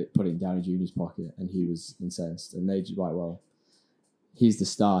basically to put it in Downey Jr.'s pocket, and he was incensed. And they just well, he's the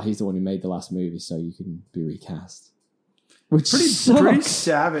star. He's the one who made the last movie, so you can be recast. Which pretty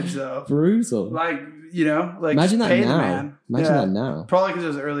savage though. Brutal. Imagine that now. Man. Imagine that now. Probably because it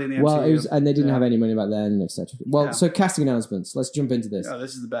was early in the MCU. Well, it was, and they didn't have any money back then, etc. Well, so casting announcements. Let's jump into this. Oh,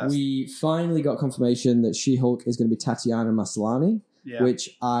 this is the best. We finally got confirmation that She-Hulk is going to be Tatiana Maslany,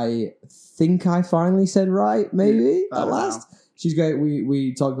 which I think I finally said right, maybe at last. She's great.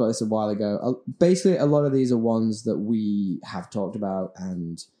 We talked about this a while ago. Basically, a lot of these are ones that we have talked about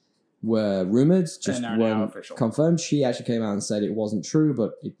and were rumored, just weren't confirmed. She actually came out and said it wasn't true,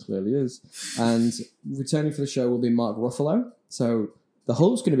 but it clearly is. And returning for the show will be Mark Ruffalo. So the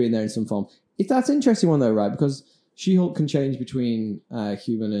Hulk's going to be in there in some form. That's an interesting one though, right? Because She-Hulk can change between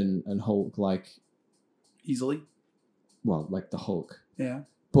human and Hulk easily. Well, like the Hulk. Yeah.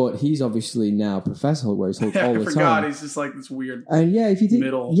 But he's obviously now Professor Hulk, where he's Hulk all the time. I forgot, he's just this weird and if you think,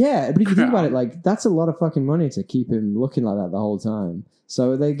 middle. Yeah, but if you think about it, that's a lot of fucking money to keep him looking like that the whole time.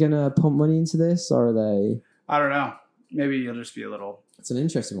 So are they going to pump money into this, or are they... I don't know. Maybe it'll just be a little... It's an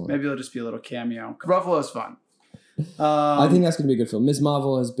interesting one. Maybe it'll just be a little cameo. Ruffalo's fun. I think that's going to be a good film. Ms.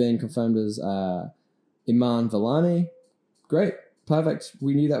 Marvel has been confirmed as Iman Vellani. Great. perfect.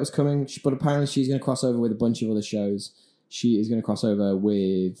 We knew that was coming, but apparently she's going to cross over with a bunch of other shows. She is going to cross over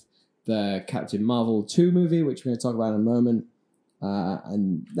with the Captain Marvel 2 movie, which we're going to talk about in a moment.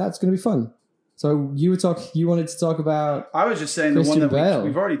 And that's going to be fun. So you wanted to talk about. I was just saying Christian the one that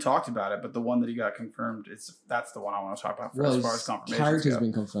we've already talked about it, but the one that he got confirmed, that's the one I want to talk about first, as far as confirmation. Character's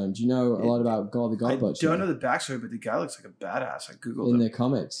been confirmed. Do you know a lot about God the God Butcher? I don't know the backstory, but the guy looks like a badass. I googled in him. the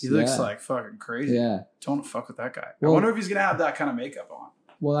comics. He looks like fucking crazy. Yeah, don't want to fuck with that guy. Well, I wonder if he's gonna have that kind of makeup on.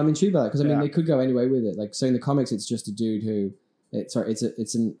 Well, I'm intrigued by that because they could go anyway with it. Like, so in the comics, it's just a dude who, it's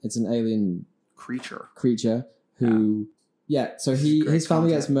an alien creature who. Yeah, so his family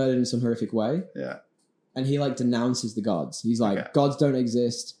gets murdered in some horrific way. Yeah. And he denounces the gods. He's like, gods don't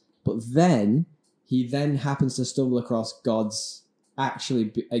exist. But then he happens to stumble across gods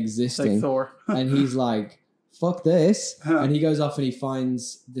actually existing. Like Thor. And he's like, fuck this. And he goes off and he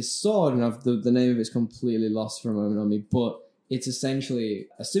finds this sword. And the name of it's completely lost for a moment on me. But it's essentially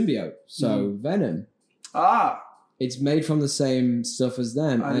a symbiote. So Venom. It's made from the same stuff as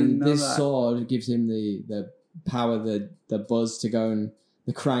them. And this sword gives him the power, the buzz to go and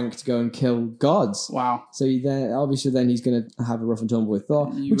the crank to go and kill gods. Wow! So he's going to have a rough and tumble with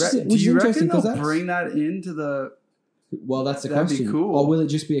Thor. Do you reckon they'll bring that into the? Well, that's the question. Be cool. Or will it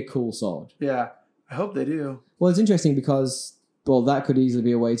just be a cool sword? Yeah, I hope they do. Well, it's interesting because that could easily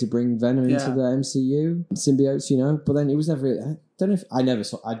be a way to bring Venom into the MCU symbiotes, But then it was never. I don't know if I never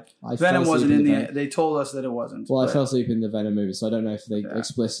saw. I Venom wasn't in the. They told us that it wasn't. Well, I fell asleep in the Venom movie, so I don't know if they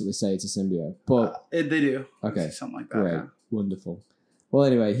explicitly say it's a symbiote. But they do. Okay, something like that. Great, wonderful. Well,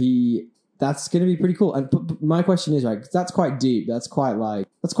 anyway, that's going to be pretty cool. And but my question is, right, that's quite deep. That's quite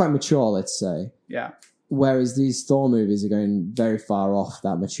mature, let's say. Yeah. Whereas these Thor movies are going very far off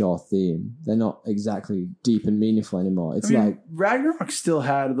that mature theme. They're not exactly deep and meaningful anymore. It's Ragnarok still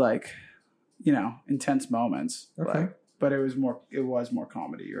had intense moments. Okay. But it was more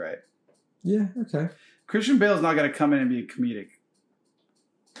comedy, you're right? Yeah, okay. Christian Bale's not going to come in and be a comedic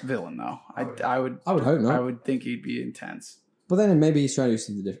villain, though. I would hope not. I would think he'd be intense. But then maybe he's trying to do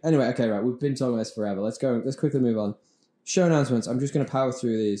something different. Anyway, okay, right. We've been talking about this forever. Let's quickly move on. Show announcements. I'm just going to power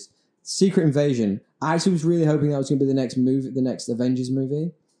through these. Secret Invasion. I actually was really hoping that was going to be the next Avengers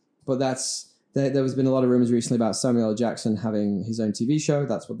movie. But there has been a lot of rumors recently about Samuel L. Jackson having his own TV show.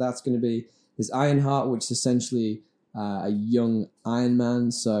 That's what that's going to be. There's Ironheart, which is essentially a young Iron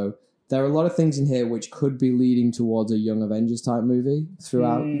Man. So there are a lot of things in here which could be leading towards a Young Avengers type movie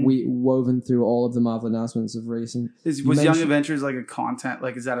throughout, woven through all of the Marvel announcements of recent. Was Young Avengers like a content?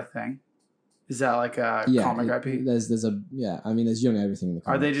 Like, is that a thing? Is that like a comic IP? There's young everything in the comics.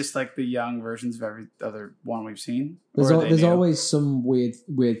 Are they just like the young versions of every other one we've seen? There's always some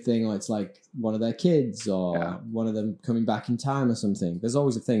weird thing, or it's like one of their kids, or one of them coming back in time or something. There's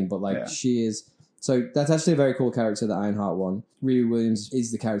always a thing, but she is. So that's actually a very cool character, the Ironheart one. Riri Williams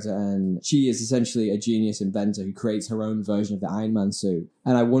is the character, and she is essentially a genius inventor who creates her own version of the Iron Man suit.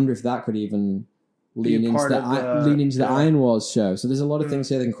 And I wonder if that could even lean into the Iron Wars show. So there's a lot of things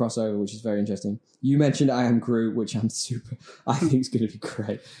here that can cross over, which is very interesting. You mentioned I Am Groot, which I think is going to be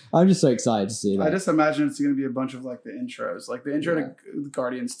great. I'm just so excited to see that. I just imagine it's going to be a bunch of like the intros, like the intro to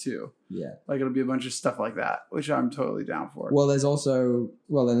Guardians 2. Yeah. Like it'll be a bunch of stuff like that, which I'm totally down for. Well, there's also,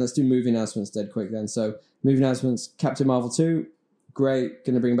 then let's do movie announcements dead quick then. So movie announcements, Captain Marvel 2, great.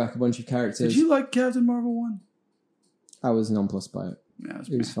 Going to bring back a bunch of characters. Did you like Captain Marvel 1? I was nonplussed by it. Yeah,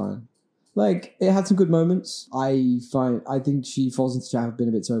 it was fine. Like, it had some good moments. I think she falls into have been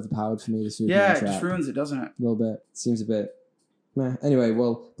a bit too overpowered for me. The Superman trap. It just ruins it, doesn't it? A little bit. Seems a bit meh. Anyway,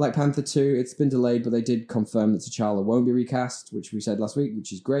 Black Panther 2, it's been delayed, but they did confirm that T'Challa won't be recast, which we said last week,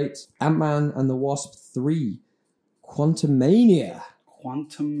 which is great. Ant-Man and the Wasp 3, Quantumania.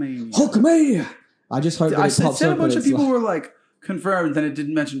 Hulkamania! I just hope that it pops up. I said a bunch of people were like, confirmed, then it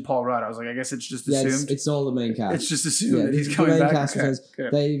didn't mention Paul Rudd. I was like, I guess it's just assumed. It's all the main cast. It's just assumed that he's coming back. Cast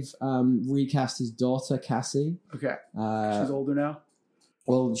they've recast his daughter, Cassie. Okay. She's older now?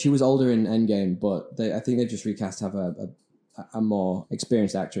 Well, she was older in Endgame, but I think they just recast to have a more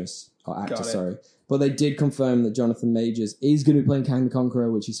experienced actress, or actor, sorry. But they did confirm that Jonathan Majors is going to be playing Kang the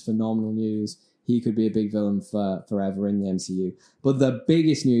Conqueror, which is phenomenal news. He could be a big villain for forever in the MCU. But the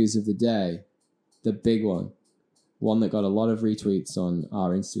biggest news of the day, the big one that got a lot of retweets on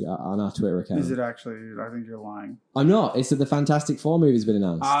our Instagram, on our Twitter account. Is it actually? I think you're lying. I'm not. It's that the Fantastic Four movie's been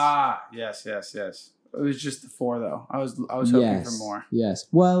announced. Yes. It was just the 4 though. I was hoping for more. Yes.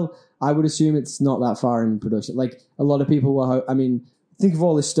 Well, I would assume it's not that far in production. Like a lot of people were. Think of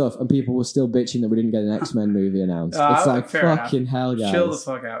all this stuff, and people were still bitching that we didn't get an X-Men movie announced. It's like fucking hell, guys. Chill the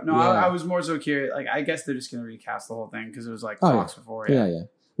fuck out. No, I was more so curious. Like, I guess they're just gonna recast the whole thing because it was like talks before. Yeah.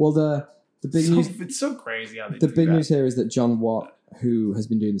 Well, The big news. It's so crazy how they the big news here is that John Watt, who has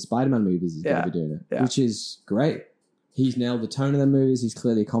been doing the Spider-Man movies, is going to be doing it, which is great. He's nailed the tone of their movies. He's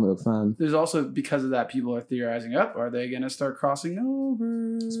clearly a comic book fan. There's also, because of that, people are theorizing are they going to start crossing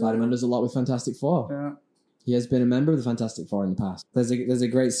over? Spider-Man does a lot with Fantastic Four. Yeah. He has been a member of the Fantastic Four in the past. There's a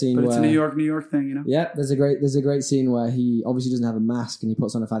great scene where... But it's a New York thing, you know? Yeah, there's a great scene where he obviously doesn't have a mask and he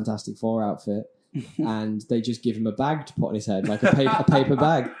puts on a Fantastic Four outfit and they just give him a bag to put on his head, like a paper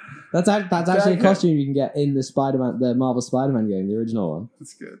bag. That's actually a costume you can get in the Marvel Spider-Man game, the original one.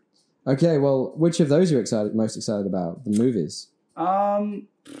 That's good. Okay, well, which of those are you most excited about? The movies?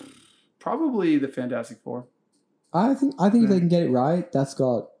 Probably the Fantastic Four. I think if they can get it right, that's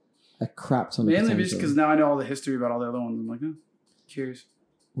got a crap ton of potential. Mainly just because now I know all the history about all the other ones. I'm like, curious.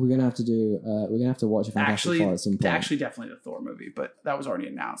 We're gonna have to watch a Fantastic Four at some point. Actually, definitely the Thor movie, but that was already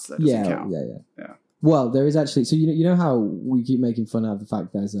announced. That doesn't count. Yeah. Well, there is actually. So you know how we keep making fun of the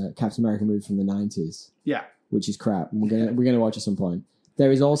fact there's a Captain America movie from the 90s. Yeah. Which is crap. And we're gonna watch at some point.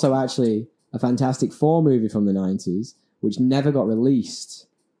 There is also actually a Fantastic Four movie from the 90s which never got released.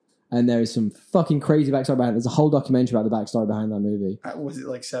 And there is some fucking crazy backstory behind it. There's a whole documentary about the backstory behind that movie. Was it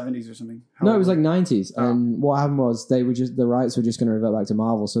like 70s or something? No, it was like 90s. Oh. And what happened was the rights were just going to revert back to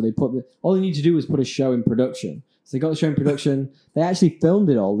Marvel. So they all they need to do was put a show in production. So they got the show in production. They actually filmed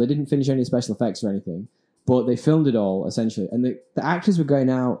it all. They didn't finish any special effects or anything, but they filmed it all essentially. And the actors were going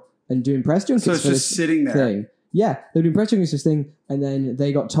out and doing press junkets. So it's just sitting there. Thing. Yeah, they were doing press junkets for this thing, and then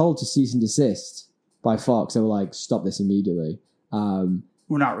they got told to cease and desist by Fox. They were like, "Stop this immediately."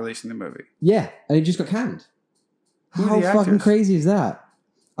 We're not releasing the movie. Yeah, and it just got canned. How fucking crazy is that?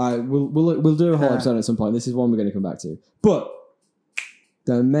 We'll do a whole episode at some point. This is one we're going to come back to. But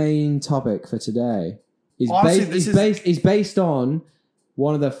the main topic for today is based on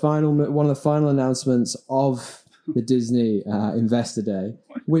one of the final announcements of the Disney Investor Day,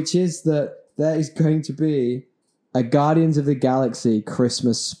 which is that there is going to be a Guardians of the Galaxy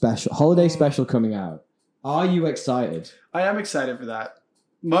Christmas special, holiday special coming out. Are you excited? I am excited for that.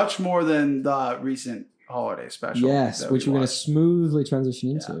 Much more than the recent holiday special. Yes, which we're going to smoothly transition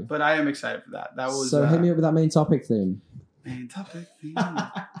into. Yeah, but I am excited for that. That was hit me up with that main topic theme. Main topic theme.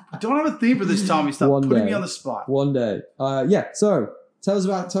 Don't have a theme for this, Tommy. Stop putting me on the spot. One day. So tell us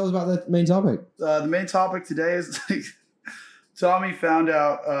about the main topic. The main topic today is Tommy found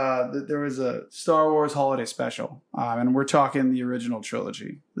out that there was a Star Wars holiday special, and we're talking the original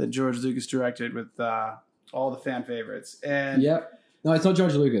trilogy that George Lucas directed with all the fan favorites. And no, it's not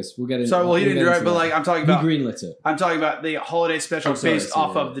George Lucas. We'll get into. Sorry, well, he didn't direct, but like I'm talking about. He greenlit it. I'm talking about the holiday special based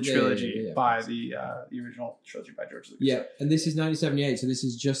off of the trilogy by the original trilogy by George Lucas. Yeah, and this is 1978, so this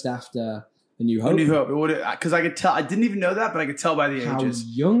is just after A New Hope. A New Hope. Because I could tell. I didn't even know that, but I could tell by the ages. How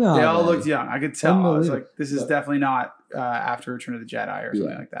young are they? They all looked young. I could tell. I was like, this is definitely not after Return of the Jedi or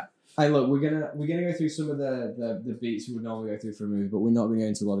something like that. Hey, look, we're gonna go through some of the beats we would normally go through for a movie, but we're not going to go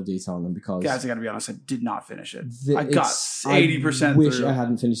into a lot of detail on them because... Guys, I got to be honest, I did not finish it. I got 80% through. I wish I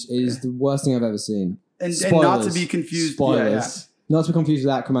hadn't finished. It is the worst thing I've ever seen. And not to be confused... Spoilers. Not to be confused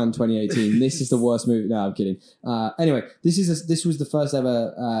with Aquaman 2018. This is the worst movie... No, I'm kidding. Anyway, this was the first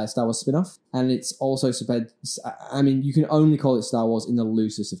ever Star Wars spin-off, and it's also... I mean, you can only call it Star Wars in the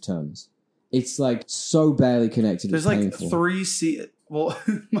loosest of terms. It's like so barely connected. There's like painful. 3 Well,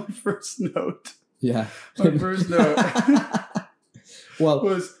 my first note. Yeah. My first note. Well,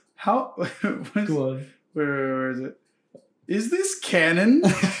 was how? Go on. Where is it? Is this canon?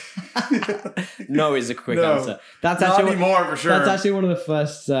 No is a quick answer. That's not actually anymore for sure. That's actually one of the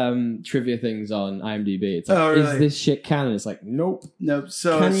first trivia things on IMDb. It's like, really? Is this shit canon? It's like, nope.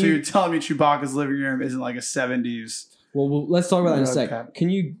 So you're telling me Chewbacca's living room isn't like a 70s? Well, let's talk about that in a sec. Can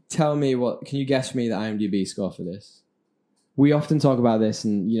you guess for me the IMDb score for this? We often talk about this,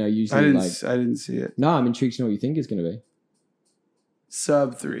 and usually I didn't see it. No, I'm intrigued to know what you think it's going to be.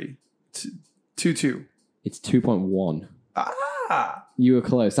 Sub 3, 2.2. It's 2.1. Ah, you were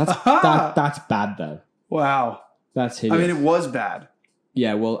close. That's bad though. Wow, that's hideous. I mean, it was bad.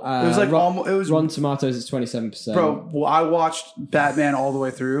 Yeah, well, it was like it was Rotten Tomatoes is 27%. Bro, well, I watched Batman all the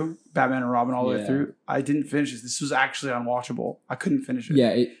way through, Batman and Robin all the way through. I didn't finish this. This was actually unwatchable. I couldn't finish it.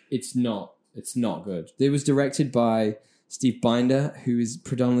 Yeah, it's not good. It was directed by Steve Binder, who is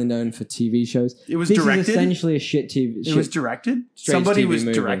predominantly known for TV shows. It was directed? This is essentially a shit TV... It was directed? Somebody was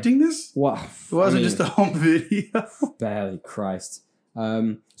directing this? What? It wasn't just a home video? Barely, Christ.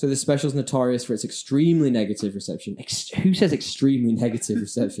 So the special's notorious for its extremely negative reception. Who says extremely negative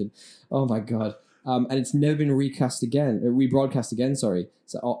reception? Oh my God. And it's never been rebroadcast again, sorry.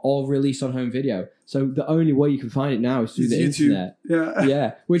 So all released on home video. So the only way you can find it now is through the YouTube. internet.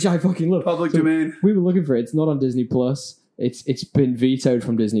 Yeah. Which I fucking love. Public domain. We were looking for it. It's not on Disney Plus. It's been vetoed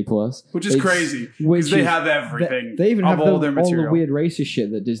from Disney Plus, which is crazy because they have everything. They even have all their material. All the weird racist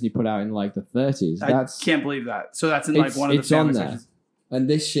shit that Disney put out in like the 30s. I can't believe that. So that's in like one of the family sections. And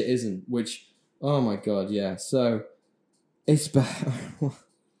this shit isn't. Which, oh my god, yeah. So it's bad.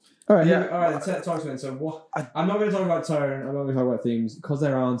 All right, yeah. All right. Talk to me. So what? I'm not going to talk about tone. I'm not going to talk about themes because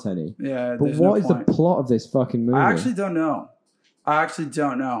there aren't any. Yeah. But what is the plot of this fucking movie? I actually don't know.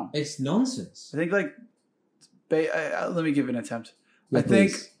 It's nonsense. I think like, let me give an attempt. Yeah, I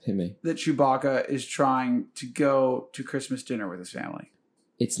think hit me. That Chewbacca is trying to go to Christmas dinner with his family.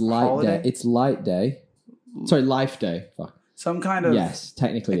 It's light day. It's light day. Sorry, life day. Fuck. Some kind of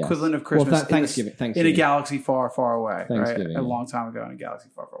technically equivalent of Christmas. Well, Thanksgiving in a galaxy far, far away. Right? Yeah. A long time ago in a galaxy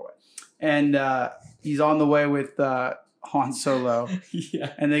far, far away. And he's on the way with Han Solo.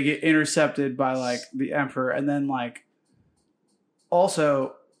 Yeah. And they get intercepted by like the Emperor. And then like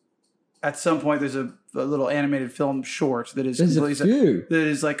also at some point there's a little animated film short that is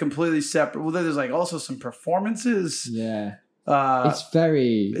completely separate. Well, there's like also some performances. Yeah. It's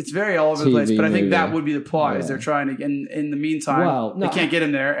very all over the place, but I think that would be the plot. Is they're trying to, in the meantime, they can't get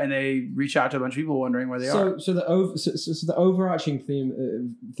him there, and they reach out to a bunch of people wondering where they are. So the overarching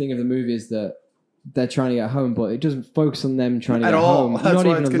thing of the movie is that they're trying to get home, but it doesn't focus on them trying to get home. Not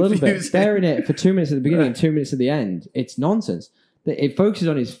even a little bit. They're in it for 2 minutes at the beginning and 2 minutes at the end. It's nonsense. It focuses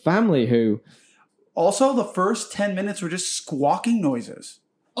on his family who. Also, the first 10 minutes were just squawking noises.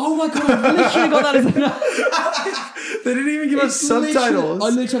 Oh my god! I literally got that as a note. They didn't even give us subtitles. I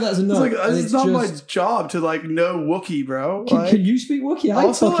literally have that as a note. It's not my job to like know Wookiee, bro. Can you speak Wookiee?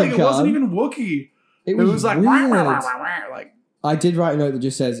 It wasn't even Wookiee. It was like wah, wah, wah, wah, wah, like. I did write a note that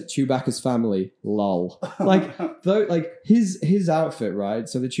just says Chewbacca's family. Lol. His outfit, right?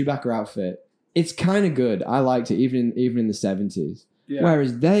 So the Chewbacca outfit, it's kind of good. I liked it even in the 70s. Yeah.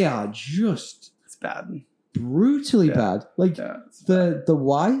 Whereas they are just bad. Brutally bad. Like the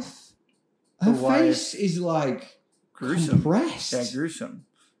wife, her face is like gruesome. Compressed. Yeah, gruesome.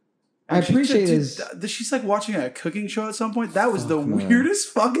 I appreciate this. She's like watching a cooking show at some point. That was the weirdest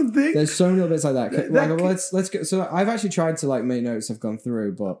fucking thing. There's so many little bits like that. Let's go. So I've actually tried to like make notes. I've gone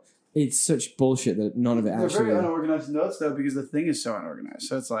through, but it's such bullshit that none of it actually. They're very unorganized notes though, because the thing is so unorganized.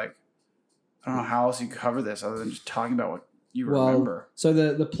 So it's like I don't know how else you cover this other than just talking about what you remember. So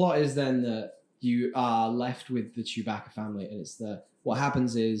the plot is then that you are left with the Chewbacca family, and it's what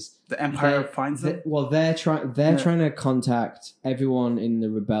happens is the Empire finds them. They're trying to contact everyone in the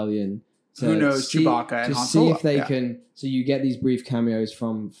rebellion. Who knows Chewbacca and Han Solo. See if they can. So you get these brief cameos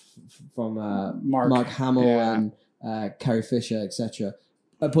from Mark Hamill and Carrie Fisher, etc.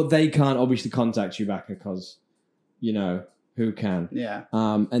 But they can't obviously contact Chewbacca because who can? Yeah.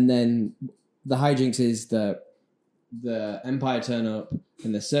 And then the hijinks is that the Empire turn up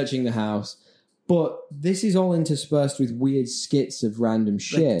and they're searching the house. But this is all interspersed with weird skits of random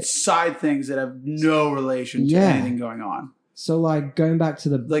shit. Like side things that have no relation to anything going on. So, like, going back to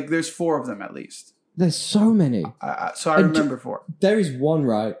the... Like, there's 4 of them, at least. There's so many. So I remember 4. There is one,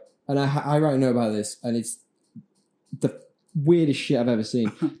 right? And I write a note about this, and it's the weirdest shit I've ever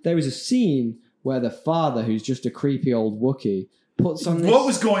seen. There is a scene where the father, who's just a creepy old Wookiee, puts on this... What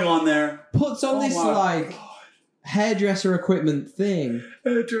was going on there? Puts on this, like... hairdresser equipment thing,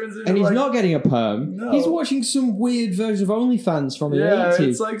 and he's not getting a perm. No. He's watching some weird version of OnlyFans from the 80s.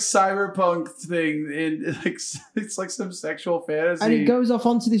 It's like cyberpunk thing, and it's like some sexual fantasy. And it goes off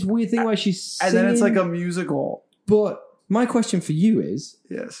onto this weird thing where she's singing. And then it's like a musical. But my question for you is,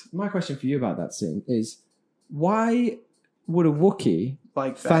 my question for you about that scene is, why would a Wookiee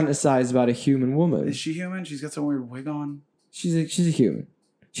fantasize about a human woman? Is she human? She's got some weird wig on. She's a human.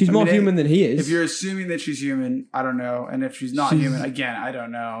 She's more human than he is. If you're assuming that she's human, I don't know. And if she's not human, again, I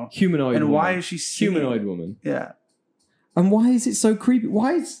don't know. Humanoid and woman. Why is she singing? Humanoid woman. Yeah. And why is it so creepy?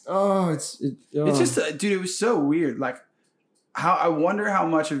 Why is... It's just... dude, it was so weird. Like, I wonder how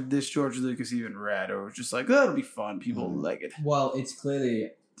much of this George Lucas even read, or was just like, it'll be fun. People like it. Well, it's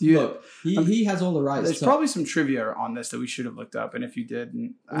clearly... Look, he has all the rights. There's probably some trivia on this that we should have looked up. And if you did...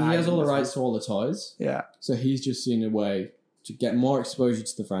 He has all the rights to all the toys. Yeah. So he's just seen a way... to get more exposure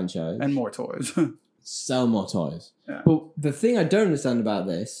to the franchise. And more toys. Sell more toys. Yeah. But the thing I don't understand about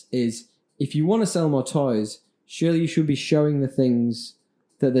this is if you want to sell more toys, surely you should be showing the things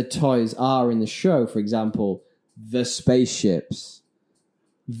that the toys are in the show. For example, the spaceships,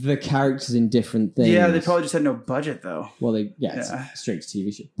 the characters in different things. Yeah, they probably just had no budget, though. Well, it's straight to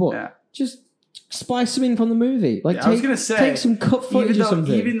TV show. But just spice something from the movie. Like, I was gonna say, take some cut footage or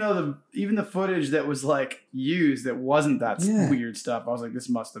something. Even the footage that was like used that wasn't that weird stuff, I was like, this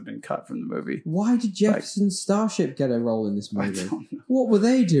must have been cut from the movie. Why did Jefferson Starship get a role in this movie? I don't know. What were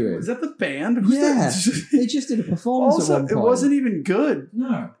they doing? Was that the band? They just did a performance. Also, at one point. It wasn't even good.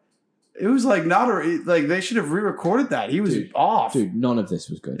 No. It was like they should have re-recorded that. He was off. Dude, none of this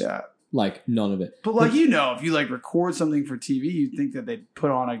was good. Yeah. Like, none of it. But like, if you like record something for TV, you'd think that they'd put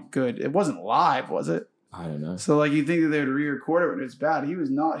on a good... It wasn't live, was it? I don't know. So like, you think that they would re-record it when it's bad. He was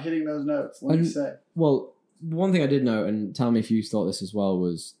not hitting those notes, let me say. Well, one thing I did note, and tell me if you thought this as well,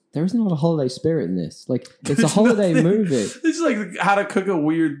 was there isn't a lot of holiday spirit in this. Like, it's a holiday movie. It's like how to cook a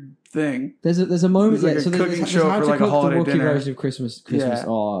weird thing. There's a moment... There's like a cooking show for like a holiday dinner. The Wookiee version of Christmas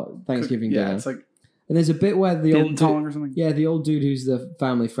or Thanksgiving dinner. Yeah, it's like... And there's a bit where the old dude, or something. Yeah, the old dude who's the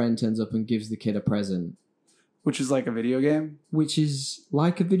family friend turns up and gives the kid a present. Which is like a video game? Which is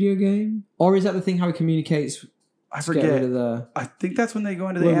like a video game? Or is that the thing how he communicates? I forget. I think that's when they go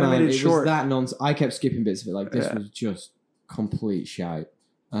into the animated short. It was that nonsense. I kept skipping bits of it. Like, this was just complete shite.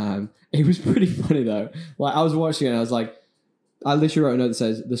 It was pretty funny, though. Like, I was watching it and I was like, I literally wrote a note that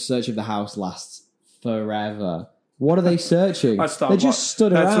says, the search of the house lasts forever. What are they searching? They just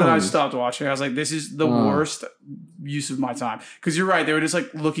stood around. That's when I stopped watching. I was like, this is the worst use of my time. Because you're right. They were just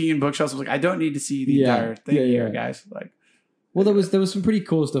like looking in bookshelves. I was like, I don't need to see the entire thing here, guys. Like, well, there was some pretty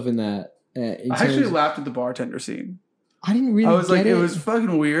cool stuff in there. I actually laughed at the bartender scene. I didn't really get it. It was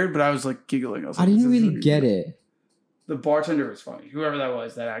fucking weird, but I was like giggling. I didn't really get it. The bartender was funny. Whoever that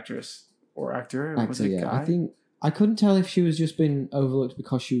was, that actress or actor. Was it a guy? I couldn't tell if she was just been overlooked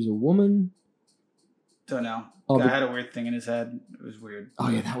because she was a woman. Don't know. Guy had a weird thing in his head. It was weird. Oh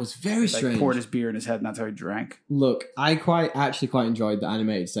yeah, that was very strange. Poured his beer in his head, and that's how he drank. Look, I actually quite enjoyed the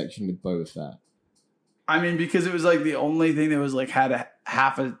animated section with Boba Fett. I mean, because it was like the only thing that was like had a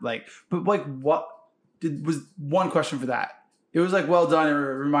half a like. But like, was one question for that? It was like well done. It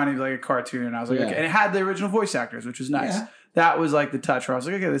reminded me of like a cartoon, and I was like, okay. And it had the original voice actors, which was nice. Yeah. That was like the touch where I was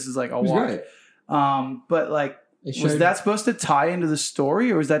like, okay, this is like a watch. But like, was that supposed to tie into the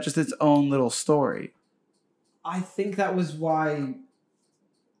story, or was that just its own little story? I think that was why.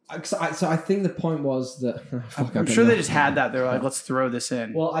 So I think the point was that I'm sure they just had that. They were like, let's throw this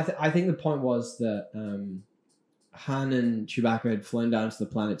in. Well, I think the point was that Han and Chewbacca had flown down to the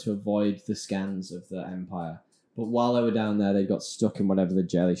planet to avoid the scans of the Empire. But while they were down there, they got stuck in whatever the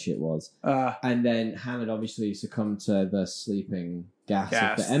jelly shit was. And then Han had obviously succumbed to the sleeping gas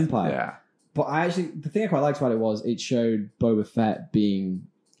of the Empire. Yeah. But the thing I quite liked about it was it showed Boba Fett being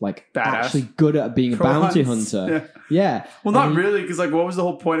like badass. Actually good at being a bounty hunter. Yeah. Well, not really, because like, what was the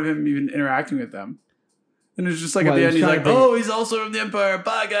whole point of him even interacting with them? And it's just like at the end, he's like, "Oh, he's also from the Empire.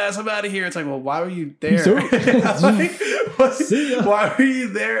 Bye, guys, I'm out of here." It's like, well, why were you there? Why were you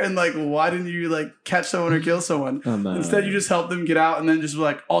there? And like, why didn't you like catch someone or kill someone? Instead, you just helped them get out, and then just be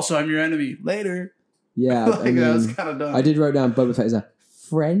like, "Also, I'm your enemy." Later. Yeah, like, that was kind of dumb. I did write down Boba Fett is a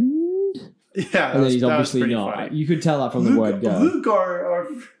friend. Yeah, and then he's obviously not. Funny. You could tell that from the word go.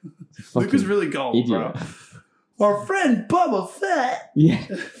 Luke is really gold, bro. Our friend Boba Fett. Yeah.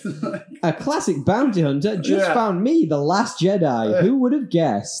 A classic bounty hunter just found me, the last Jedi. Who would have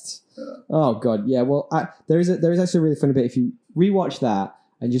guessed? Oh, God. Yeah, well, there is actually a really funny bit. If you rewatch that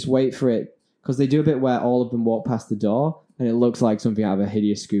and just wait for it, because they do a bit where all of them walk past the door, and it looks like something out of a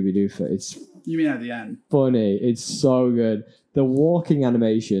hideous Scooby-Doo film. You mean at the end? Funny. It's so good. The walking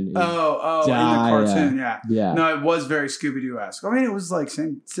animation is in the cartoon, yeah. No, it was very Scooby-Doo-esque. I mean, it was like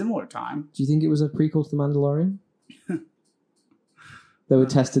similar time. Do you think it was a prequel to The Mandalorian? They were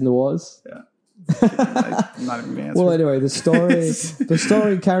testing the waters? Yeah. I'm not even answering. Well, anyway, the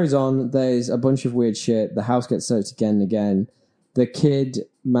story carries on. There's a bunch of weird shit. The house gets searched again and again. The kid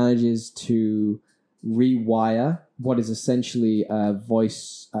manages to rewire what is essentially a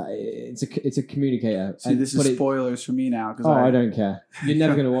voice. It's a communicator. See, this is spoilers for me now. I don't care. You're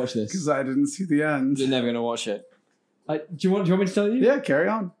never going to watch this. Because I didn't see the end. You're never going to watch it. Do you want me to tell you? Yeah, carry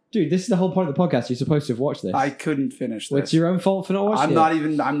on. Dude, this is the whole point of the podcast. You're supposed to have watched this. I couldn't finish this. It's your own fault for not watching it.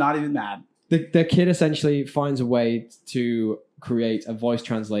 I'm not even mad. The kid essentially finds a way to create a voice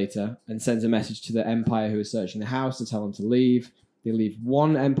translator and sends a message to the Empire who is searching the house to tell them to leave. They leave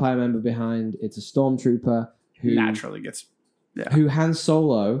one Empire member behind. It's a stormtrooper who naturally gets... Yeah. Who Han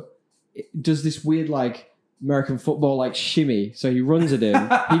Solo does this weird like American football like shimmy. So he runs at him.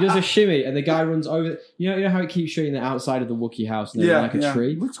 He does a shimmy and the guy runs over. You know how it keeps showing the outside of the Wookiee house and like a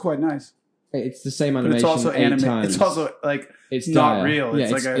tree? It looks quite nice. It's the same animation. But it's also animated. It's also like it's not real.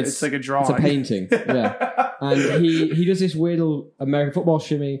 It's like a drawing. It's a painting. Yeah. And he does this weird little American football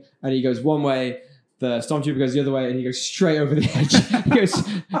shimmy and he goes one way. the stormtrooper goes the other way and he goes straight over the edge.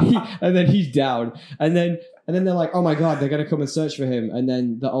 And then he's down. And then they're like, oh my God, they're going to come and search for him. And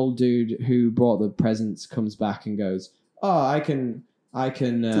then the old dude who brought the presents comes back and goes, oh, I can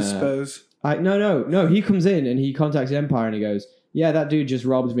dispose. No. He comes in and he contacts the Empire and he goes, yeah, that dude just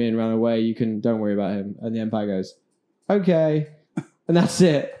robbed me and ran away. Don't worry about him. And the Empire goes, okay. And that's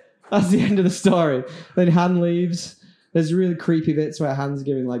it. That's the end of the story. Then Han leaves. There's really creepy bits where Han's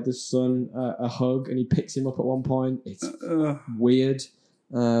giving like the son a hug and he picks him up at one point. It's weird.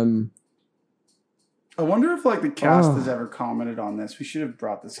 I wonder if like the cast has ever commented on this. We should have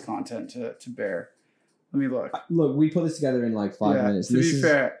brought this content to bear. Let me look. Look, we put this together in like 5 minutes. To be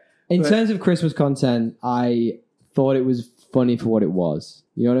fair. In terms of Christmas content, I thought it was funny for what it was.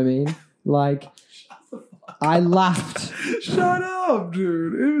 You know what I mean? Like, I laughed. Shut up,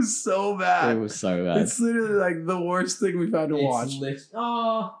 dude. It was so bad. It was so bad. It's literally like the worst thing we've had to watch. Dude,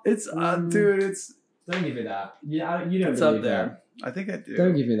 it's... Don't give me that. Yeah, you don't. It's up there. That. I think I do.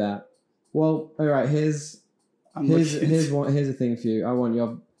 Don't give me that. Well, all right. Here's a thing for you. I want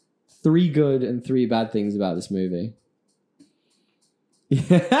your 3 good and 3 bad things about this movie.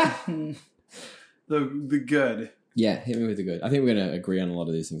 The good. Yeah, hit me with the good. I think we're going to agree on a lot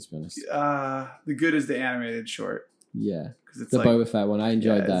of these things, to be honest. The good is the animated short. Yeah. Because it's the Boba Fett one. I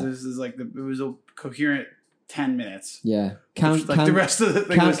enjoyed that. This is like it was a coherent 10 minutes. Yeah. The rest of the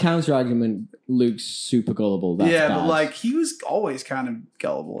thing counter argument, Luke's super gullible. That's bad. But like he was always kind of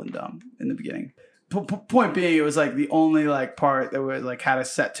gullible and dumb in the beginning. Point being, it was like the only like part that was like had a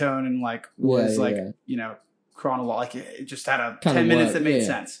set tone and like was you know, chronological. Like it just had a 10 minutes that made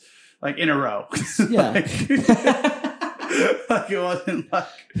sense. Like in a row. Yeah. Like it wasn't like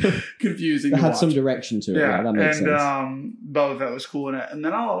confusing. It had some direction to it. Yeah, that makes sense. Both that was cool in it. And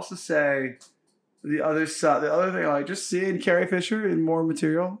then I'll also say the other thing, like just seeing Carrie Fisher in more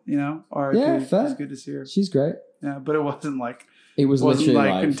material, you know, fair. It's good to see her. She's great. Yeah, but it wasn't like literally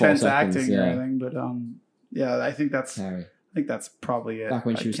like intense acting or anything. But I think that's Carrie. I think that's probably it. Back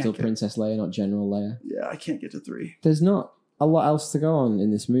when she was still Princess Leia, not General Leia. Yeah, I can't get to 3. There's not a lot else to go on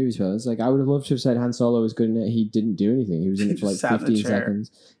in this movie, so it's like I would have loved to have said Han Solo was good in it. He didn't do anything. He was in it for like 15 seconds.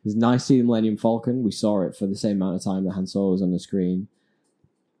 It was nice to see the Millennium Falcon. We saw it for the same amount of time that Han Solo was on the screen.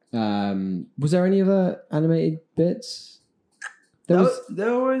 Was there any other animated bits? It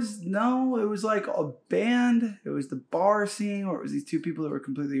was like a band. It was the bar scene where it was these 2 people that were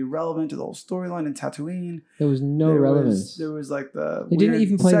completely irrelevant to the whole storyline in Tatooine. There was no relevance. There was like the they didn't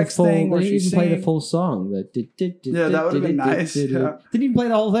even play the full. They didn't even play the full song. That would have been nice. Didn't even play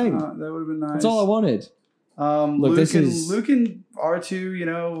the whole thing. That would have been nice. That's all I wanted. Luke and R2, you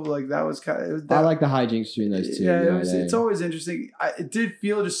know, like that was kind of. I like the hijinks between those 2. Yeah, it's always interesting. It did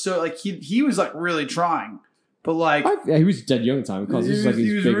feel just so like he was like really trying. But like he was dead young time because he was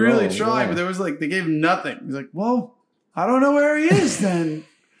really trying, but there was like they gave him nothing. He's like, well, I don't know where he is then.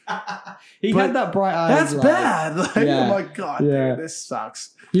 He had that bright eye. That's bad. Like, oh my God, dude, this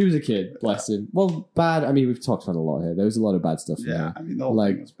sucks. He was a kid, bless him. Well, bad. I mean, we've talked about a lot here. There was a lot of bad stuff. Yeah, I mean, the whole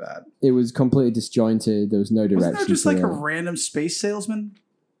thing was bad. It was completely disjointed. There was no direction. Wasn't there just like a random space salesman?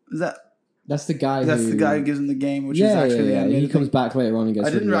 That's the guy. That's the guy who gives him the game, which is actually the animated. He comes back later on and gets.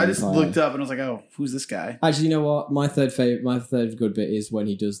 I just looked up and I was like, "Oh, who's this guy?" Actually, you know what? My third good bit is when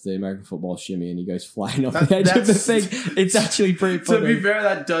he does the American football shimmy and he goes flying off the edge of the thing. It's actually pretty funny. To be fair,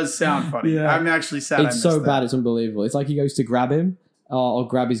 that does sound funny. Yeah. I'm actually sad. It's so bad, it's unbelievable. It's like he goes to grab him or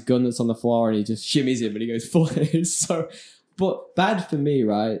grab his gun that's on the floor and he just shimmies him and he goes flying. So, but bad for me,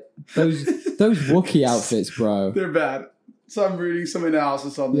 right? Those Wookiee outfits, bro. They're bad. So I'm reading some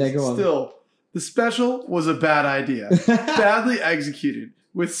analysis on this. Yeah, go on. Still. The special was a bad idea, badly executed,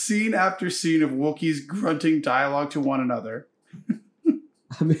 with scene after scene of Wookiees grunting dialogue to one another.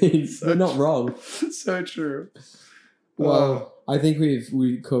 I mean, they're not wrong. So true. Well, I think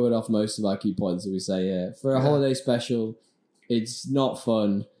we've covered off most of our key points that we say here. For a holiday special, it's not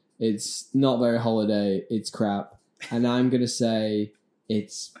fun. It's not very holiday. It's crap. And I'm going to say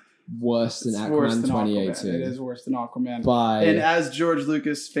it's worse than Aquaman 2018. It is worse than Aquaman. And as George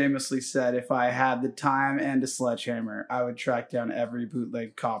Lucas famously said, if I had the time and a sledgehammer, I would track down every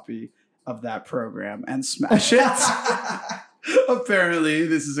bootleg copy of that program and smash it. Apparently,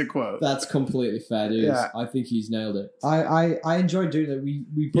 this is a quote. That's completely fair, dude. Yeah. I think he's nailed it. I enjoyed doing that.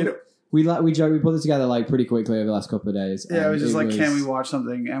 We put this together like pretty quickly over the last couple of days. Yeah, it was just like, can we watch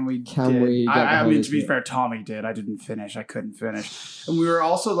something? And we did. I mean, to be fair, Tommy did. I didn't finish. I couldn't finish. And we were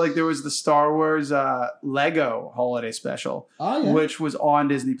also like, there was the Star Wars Lego holiday special, which was on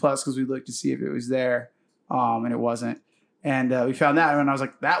Disney Plus because we looked to see if it was there, and it wasn't. And we found that, and I was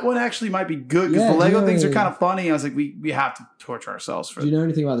like, that one actually might be good because the Lego things are kind of funny. I was like, we have to torture ourselves for. Do you know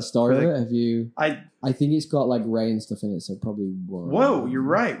anything about the story of it? Have you? I think it's got like Rey and stuff in it, so probably won't. Whoa, you're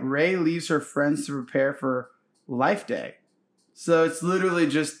right. Rey leaves her friends to prepare for Life Day, so it's literally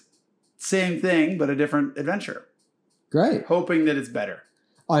just same thing but a different adventure. Great. Hoping that it's better.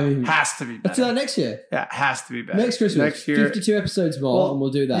 I mean, has to be better. Let's do that next year. Yeah, it has to be better. Next Christmas. Next year. 52 episodes more, and we'll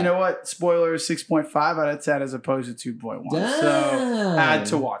do that. You know what? Spoilers, 6.5 out of 10 as opposed to 2.1. Damn. So add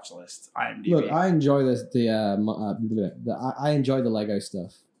to watch list. IMDb. Look, I enjoy I enjoy the Lego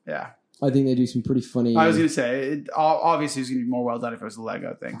stuff. Yeah. I think they do some pretty funny... I was going to say, obviously it's going to be more well done if it was the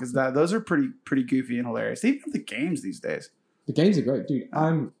Lego thing, because those are pretty goofy and hilarious. They even have the games these days. The games are great. Dude,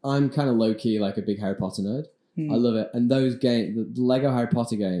 I'm kind of low-key like a big Harry Potter nerd. I love it. And those games, the Lego Harry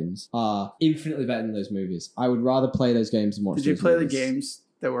Potter games, are infinitely better than those movies. I would rather play those games than watch those movies. Did you play the games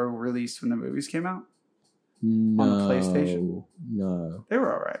that were released when the movies came out? No. On the PlayStation? No. They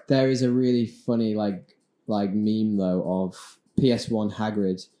were all right. There is a really funny like meme, though, of PS1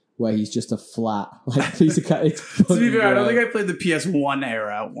 Hagrid, where he's just a flat piece of cat. To be fair, I don't think I played the PS1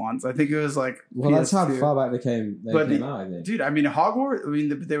 era once. I think it was like PS2. That's how far back they came out, I think. Dude, I mean,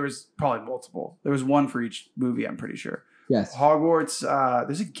 Hogwarts, there was probably multiple. There was one for each movie, I'm pretty sure. Yes. Hogwarts,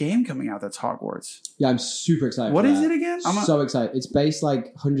 there's a game coming out that's Hogwarts. Yeah, I'm super excited What is it again? I'm so excited. It's based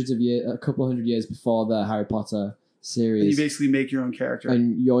like a couple of hundred years before the Harry Potter series. And you basically make your own character.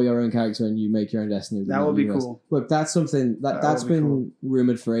 And you're your own character and you make your own destiny. That would be cool. Look, that's something that's been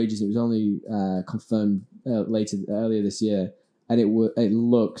rumored for ages. It was only confirmed earlier this year. And it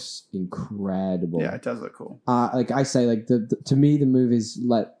looks incredible. Yeah, it does look cool. Like I say, like to me, the movies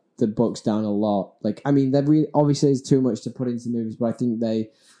let the books down a lot. Like, I mean, obviously there's too much to put into the movies, but I think they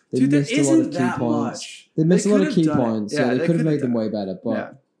missed a lot of key points. They missed a lot of key points. Yeah, they could have made them way better.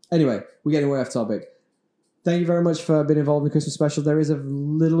 But anyway, we're getting way off topic. Thank you very much for being involved in the Christmas special. There is a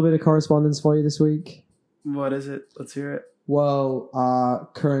little bit of correspondence for you this week. What is it? Let's hear it. Well, our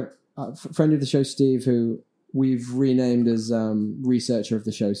current friend of the show, Steve, who we've renamed as researcher of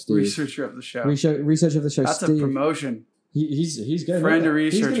the show, Steve. Researcher of the show. Researcher of the show, That's Steve. a promotion. He's going friend of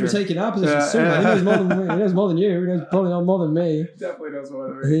researcher. He's going to be taking our position soon. He knows more than me. He knows more than you. He knows probably more than me. Definitely knows more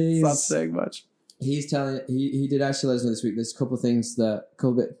than me. He's not saying much. He did actually let us know this week. There's a couple of things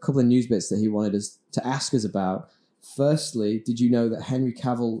couple of news bits that he wanted us to ask us about. Firstly, did you know that Henry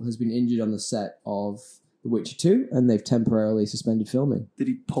Cavill has been injured on the set of The Witcher 2 and they've temporarily suspended filming? Did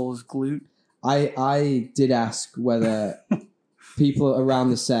he pull his glute? I did ask whether people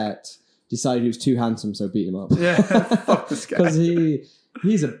around the set decided he was too handsome, so beat him up. Yeah, fuck this guy. Because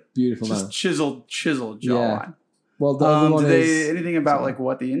he's a beautiful man. Just chiseled jawline. Yeah. Well, the other one anything about like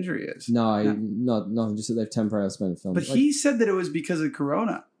what the injury is? No, nothing. Just that they've temporarily suspended filming. But he said that it was because of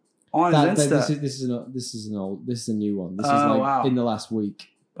Corona on his Insta. This is a new one. This is in the last week.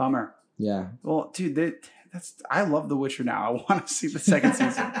 Bummer. Yeah. Well, dude, I love The Witcher now. I want to see the second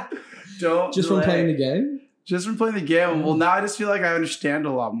season. From playing the game. Just from playing the game. Well, now I just feel like I understand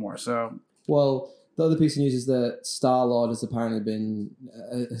a lot more. So. Well, the other piece of news is that Star-Lord has apparently been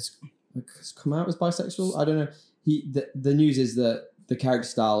has come out as bisexual. I don't know. The news is that the character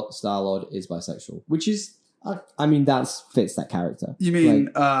Star-Lord is bisexual, which is, I mean, that fits that character. You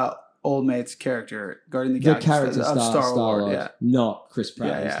mean Old Mate's character, Guardian of the Galaxy? The character Star-Lord, yeah. Not Chris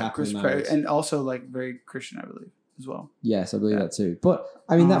Pratt. Yeah, Chris Pratt. And also like very Christian, I believe, as well. Yes, I believe that too. But,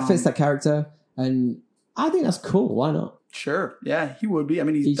 I mean, that fits that character, and I think that's cool. Why not? Sure. Yeah, he would be. I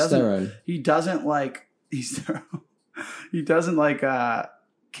mean, he doesn't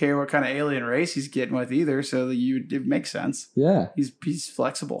care what kind of alien race he's getting with either, so it makes sense. Yeah. He's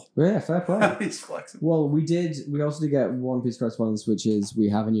flexible. Yeah, fair play. He's flexible. Well, we also did get one piece of correspondence, which is we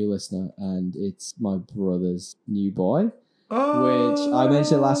have a new listener, and it's my brother's new boy. Oh. Which I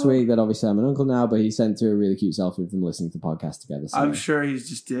mentioned last week that obviously I'm an uncle now, but he sent through a really cute selfie of them listening to the podcast together. So I'm sure he's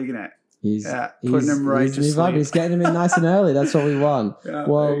just digging it. He's putting him right to sleep. He's getting him in nice and early. That's what we want. Yeah,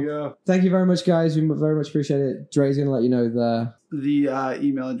 well, there you go. Thank you very much, guys. We very much appreciate it. Dre's going to let you know the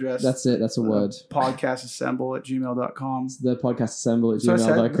email address. That's it. That's a word. Podcastassemble@gmail.com. The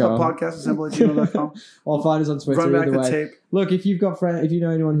podcastassemble@gmail.com. Podcastassemble@gmail.com. Or find us on Twitter. Run back either the way. tape. Look, if you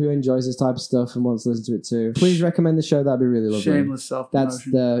know anyone who enjoys this type of stuff and wants to listen to it too, please recommend the show. That'd be really lovely. Shameless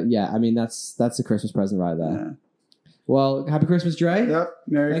self-promotion. That's the Christmas present right there. Yeah. Well, happy Christmas, Dre. Yep.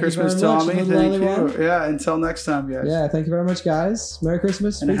 Merry Christmas, Tommy. Thank you. Yeah, until next time, guys. Yeah, thank you very much, guys. Merry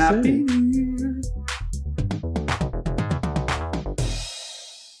Christmas. And happy New Year.